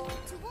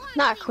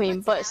 Not Queen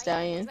Butt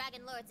Stallion.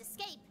 Dragon Lord's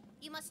escape.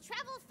 You must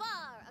travel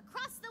far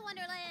across the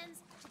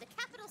Wonderlands to the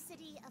capital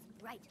city of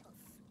Brighthoof.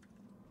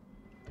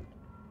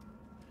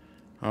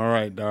 All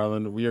right,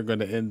 darling. We are going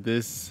to end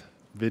this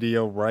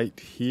video right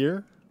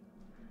here.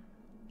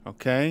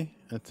 Okay.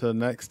 Until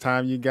next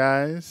time, you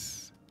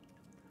guys.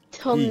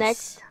 Till Peace.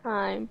 next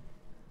time.